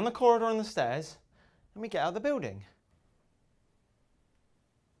 down the corridor and the stairs, and we get out of the building.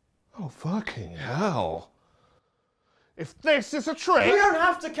 Oh, fucking hell. If this is a trick... You don't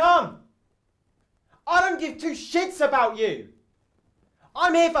have to come! I don't give two shits about you!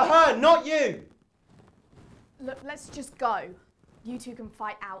 I'm here for her, not you! Look, let's just go. You two can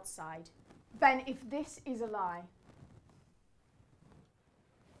fight outside. Ben, if this is a lie...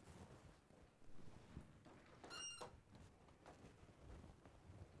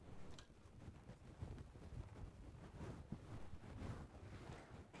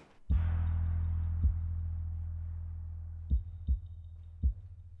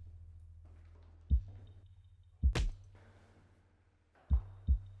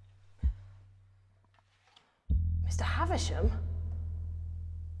 Mr. Havisham?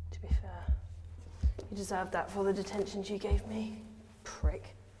 To be fair, you deserved that for the detentions you gave me,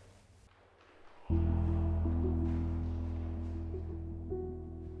 prick.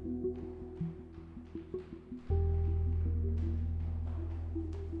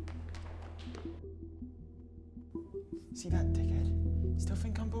 See that dickhead? Still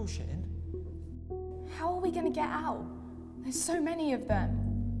think I'm bullshitting? How are we going to get out? There's so many of them.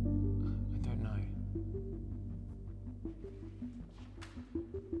 I don't know.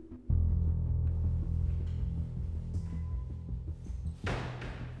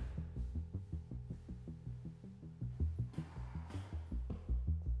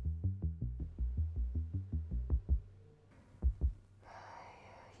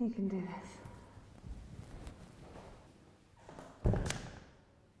 You can do this.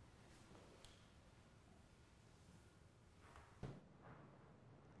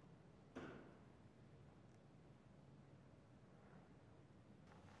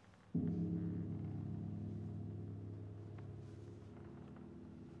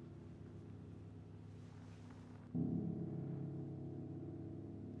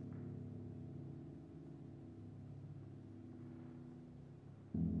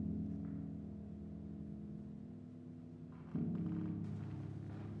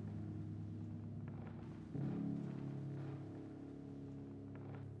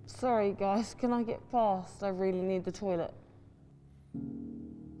 Sorry guys, can I get past? I really need the toilet.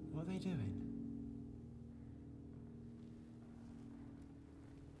 What are they doing?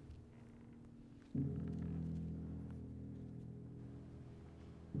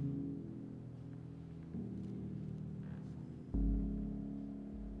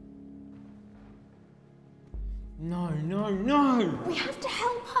 No, no, no! We have to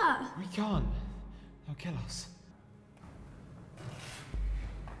help her. We can't. They'll kill us.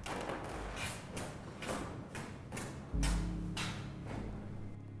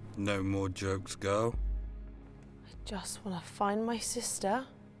 No more jokes, girl. I just want to find my sister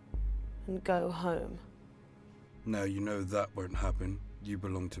and go home. Now you know that won't happen. You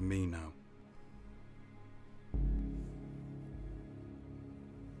belong to me now.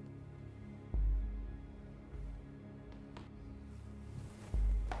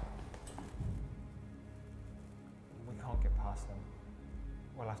 We can't get past them.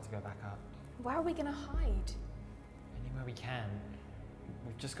 We'll have to go back up. Where are we going to hide? Anywhere we can.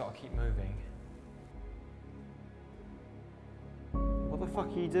 We've just got to keep moving. What the fuck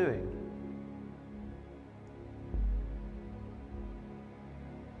are you doing?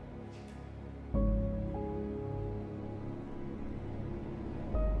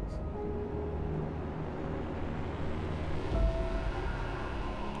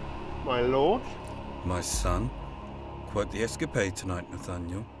 My lord? My son. Quite the escapade tonight,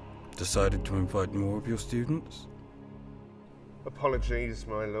 Nathaniel. Decided to invite more of your students? Apologies,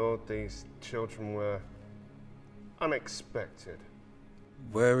 my lord. These children were unexpected.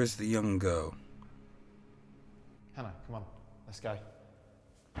 Where is the young girl? Hannah, come on. Let's go.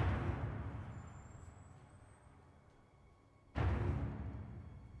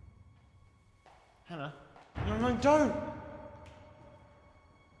 Hannah? No, no, don't!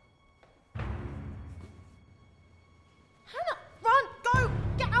 Hannah, run! Go!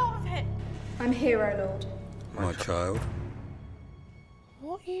 Get out of here! I'm Hero Lord. My child.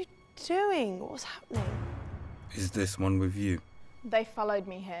 What are you doing? What's happening? Is this one with you? They followed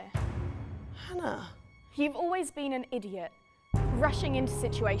me here. Hannah. You've always been an idiot. Rushing into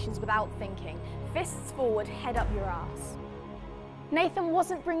situations without thinking. Fists forward, head up your ass. Nathan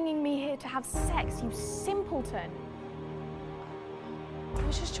wasn't bringing me here to have sex, you simpleton. I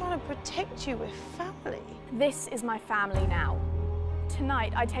was just trying to protect you with family. This is my family now.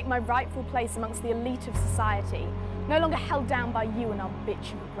 Tonight, I take my rightful place amongst the elite of society, no longer held down by you and our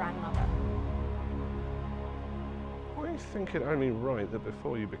bitch of a grandmother. I think it only right that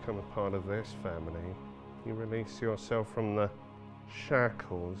before you become a part of this family, you release yourself from the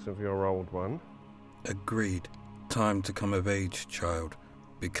shackles of your old one. Agreed. Time to come of age, child.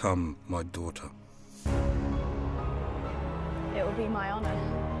 Become my daughter. It will be my honor.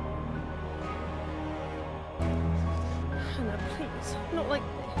 Hannah, please, not like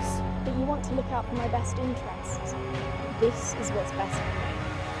this. But you want to look out for my best interests. This is what's best for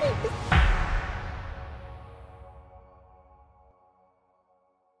me.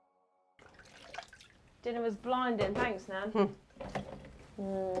 Dinner was blinding. Thanks, Nan.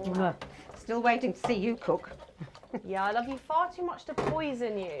 Still waiting to see you cook. Yeah, I love you far too much to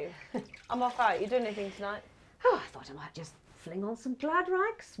poison you. I'm off out. You doing anything tonight? Oh, I thought I might just fling on some glad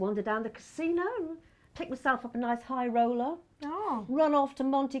rags, wander down the casino, and pick myself up a nice high roller. Oh. Run off to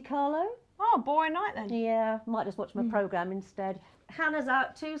Monte Carlo. Oh, boring night then. Yeah, might just watch my programme instead. Hannah's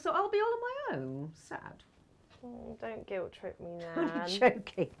out too, so I'll be all on my own. Sad. Oh, don't guilt trip me, I'm Nan.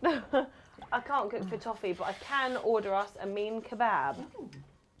 joking. I can't cook for Toffee, but I can order us a mean kebab.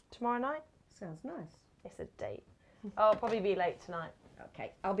 Tomorrow night? Sounds nice. It's a date. I'll probably be late tonight.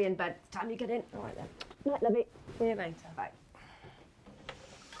 Okay, I'll be in bed by the time you get in. All right then. Night, lovey. See you later. Bye.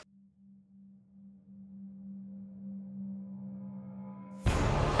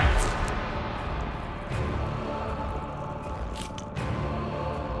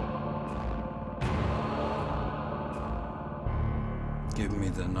 Give me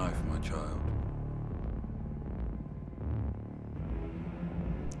the knife, my child.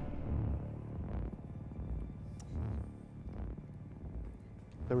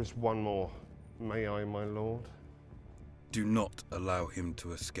 There is one more. May I, my lord? Do not allow him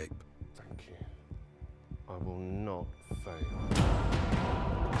to escape. Thank you. I will not fail.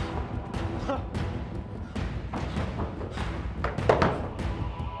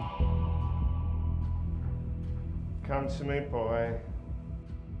 Come to me, boy.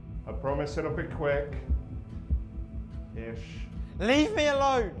 I promise it'll be quick. Ish. Leave me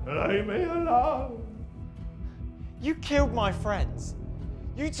alone! Leave me alone! You killed my friends.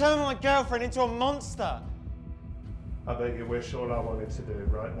 You turned my girlfriend into a monster. I bet you wish all I wanted to do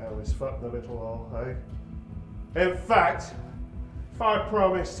right now is fuck the little hole, eh? In fact, if I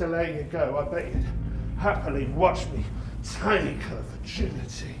promised to let you go, I bet you'd happily watch me take her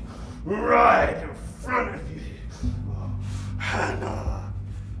virginity right in front of you. Oh, Hannah.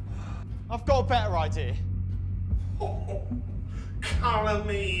 I've got a better idea. Colour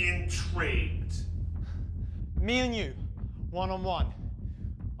me intrigued. Me and you, one-on-one.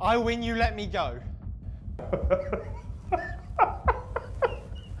 I win, you let me go.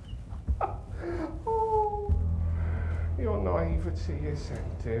 Oh, your naivety is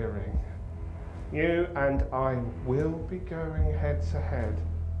endearing. You and I will be going head to head.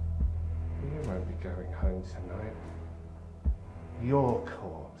 You won't be going home tonight. Your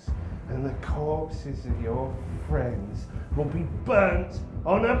corpse and the corpses of your friends will be burnt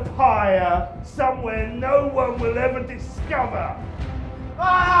on a pyre somewhere no one will ever discover.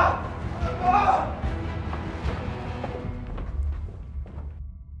 Ah! Ah!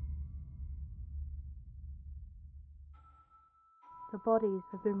 The bodies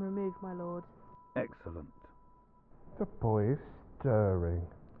have been removed, my lord. Excellent. The boy is stirring.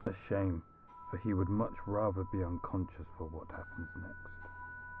 A shame, for he would much rather be unconscious for what happens next.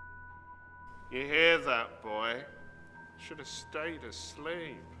 You hear that, boy? Should have stayed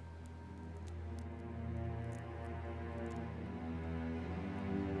asleep.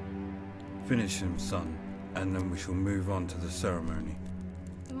 Finish him, son, and then we shall move on to the ceremony.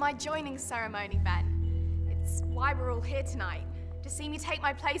 My joining ceremony, Ben. It's why we're all here tonight. To see me take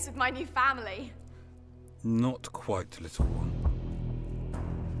my place with my new family. Not quite, little one.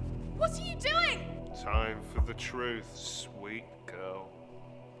 What are you doing? Time for the truth, sweet girl.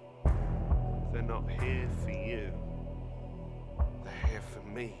 They're not here for you. They're here for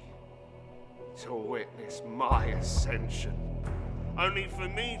me. To witness my ascension. Only for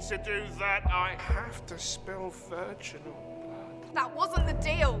me to do that, I have to spill virginal blood. That wasn't the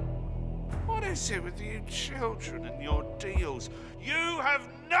deal. What is it with you children and your deals? You have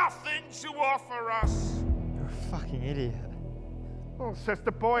nothing to offer us. You're a fucking idiot. Well, says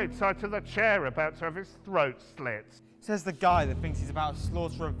the boy tied to the chair about to have his throat slit. Says the guy that thinks he's about to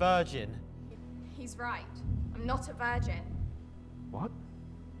slaughter a virgin. He's right. I'm not a virgin. What?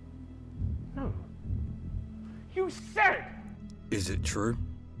 No. You said! Is it true?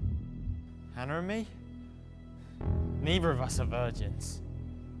 Hannah and me? Neither of us are virgins.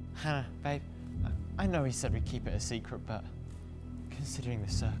 Hannah, babe, I know he said we'd keep it a secret, but considering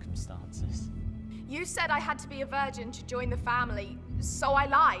the circumstances... You said I had to be a virgin to join the family, so I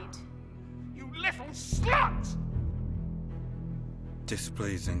lied. You little slut!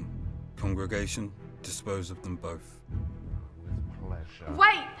 Displeasing. Congregation, dispose of them both. With pleasure.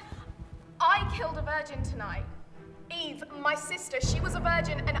 Wait! I killed a virgin tonight. Eve, my sister, she was a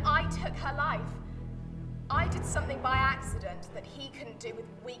virgin and I took her life. I did something by accident that he couldn't do with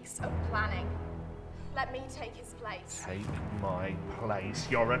weeks of planning. Let me take his place. Take my place.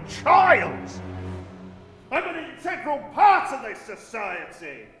 You're a child! I'm an integral part of this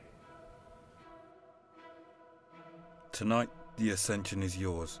society! Tonight, the ascension is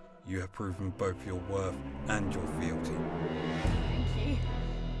yours. You have proven both your worth and your fealty. Thank you.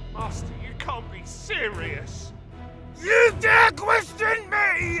 Master, you can't be serious! You dare question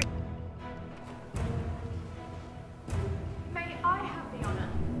me! May I have the honor?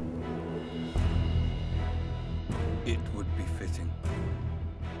 It would be fitting.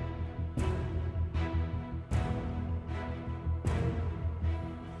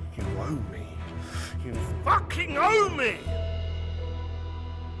 You owe me. You fucking owe me!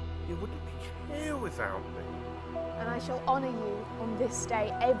 You wouldn't be here without me. And I shall honor you on this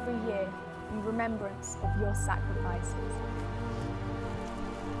day every year in remembrance of your sacrifices.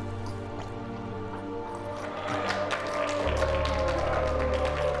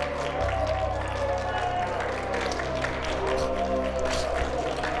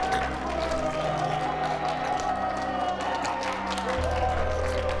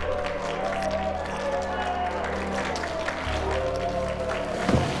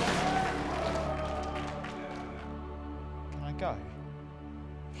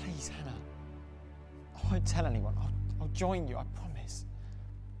 won't tell anyone. I'll join you, I promise.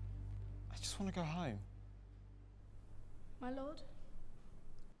 I just want to go home. My lord?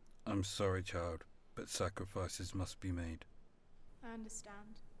 I'm sorry, child, but sacrifices must be made. I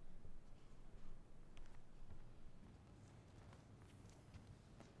understand.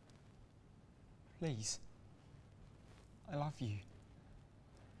 Please. I love you.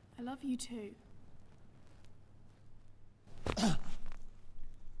 I love you too.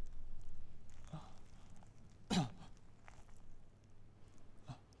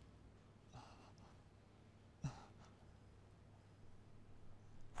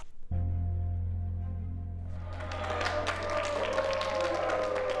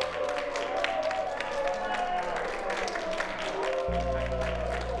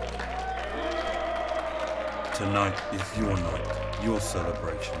 Tonight is your night, your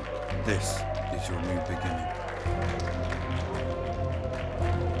celebration. This is your new beginning.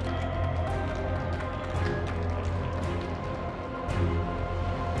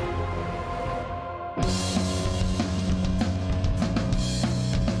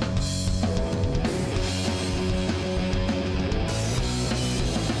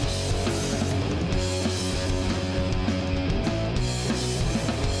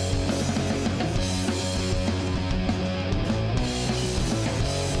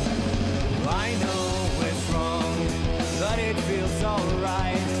 I know it's wrong, but it feels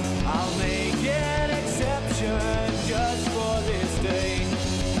alright. I'll make an exception just for this day.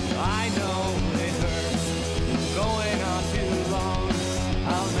 I know it hurts, going on too long.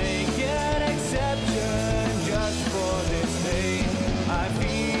 I'll make an exception just for this day. I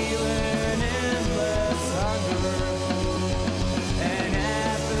feel an endless hunger, an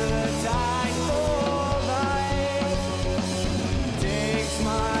appetite for life. Takes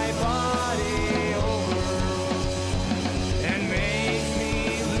my body over and makes me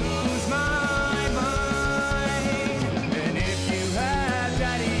lose my mind. And if you have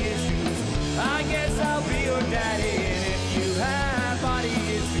daddy issues, I guess I'll be your daddy. And if you have body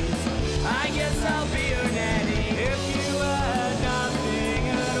issues, I guess I'll be your nanny. If you have nothing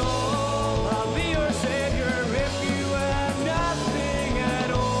at all, I'll be your savior. If you have nothing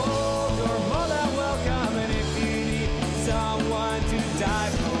at all, you're more than welcome. And if you need someone to die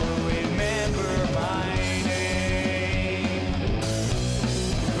for, remember my name.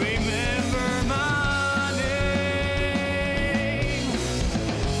 Remember my name.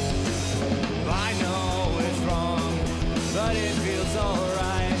 I know it's wrong, but it feels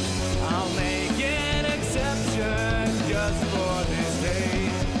alright. I'll make an exception just for this day.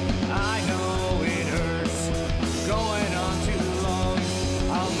 I know it hurts, going on too long.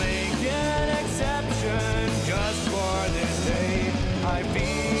 I'll make an exception just for this day. I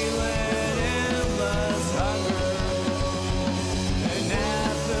feel an endless hunger, an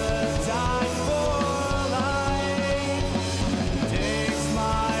appetite for life. Takes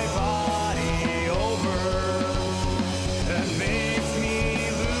my body over and makes me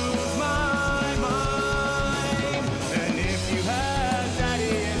lose my mind. And if you have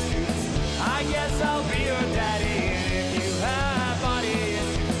daddy issues, I guess I'll be your daddy. And if you have body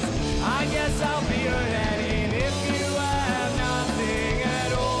issues, I guess I'll be your daddy. And if you have nothing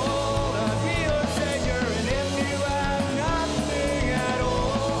at all, I'll be your savior. And if you have nothing at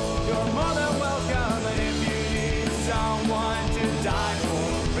all, you're more than welcome. And if you need someone to die for,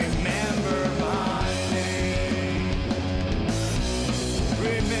 remember my name.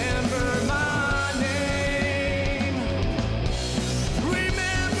 Remember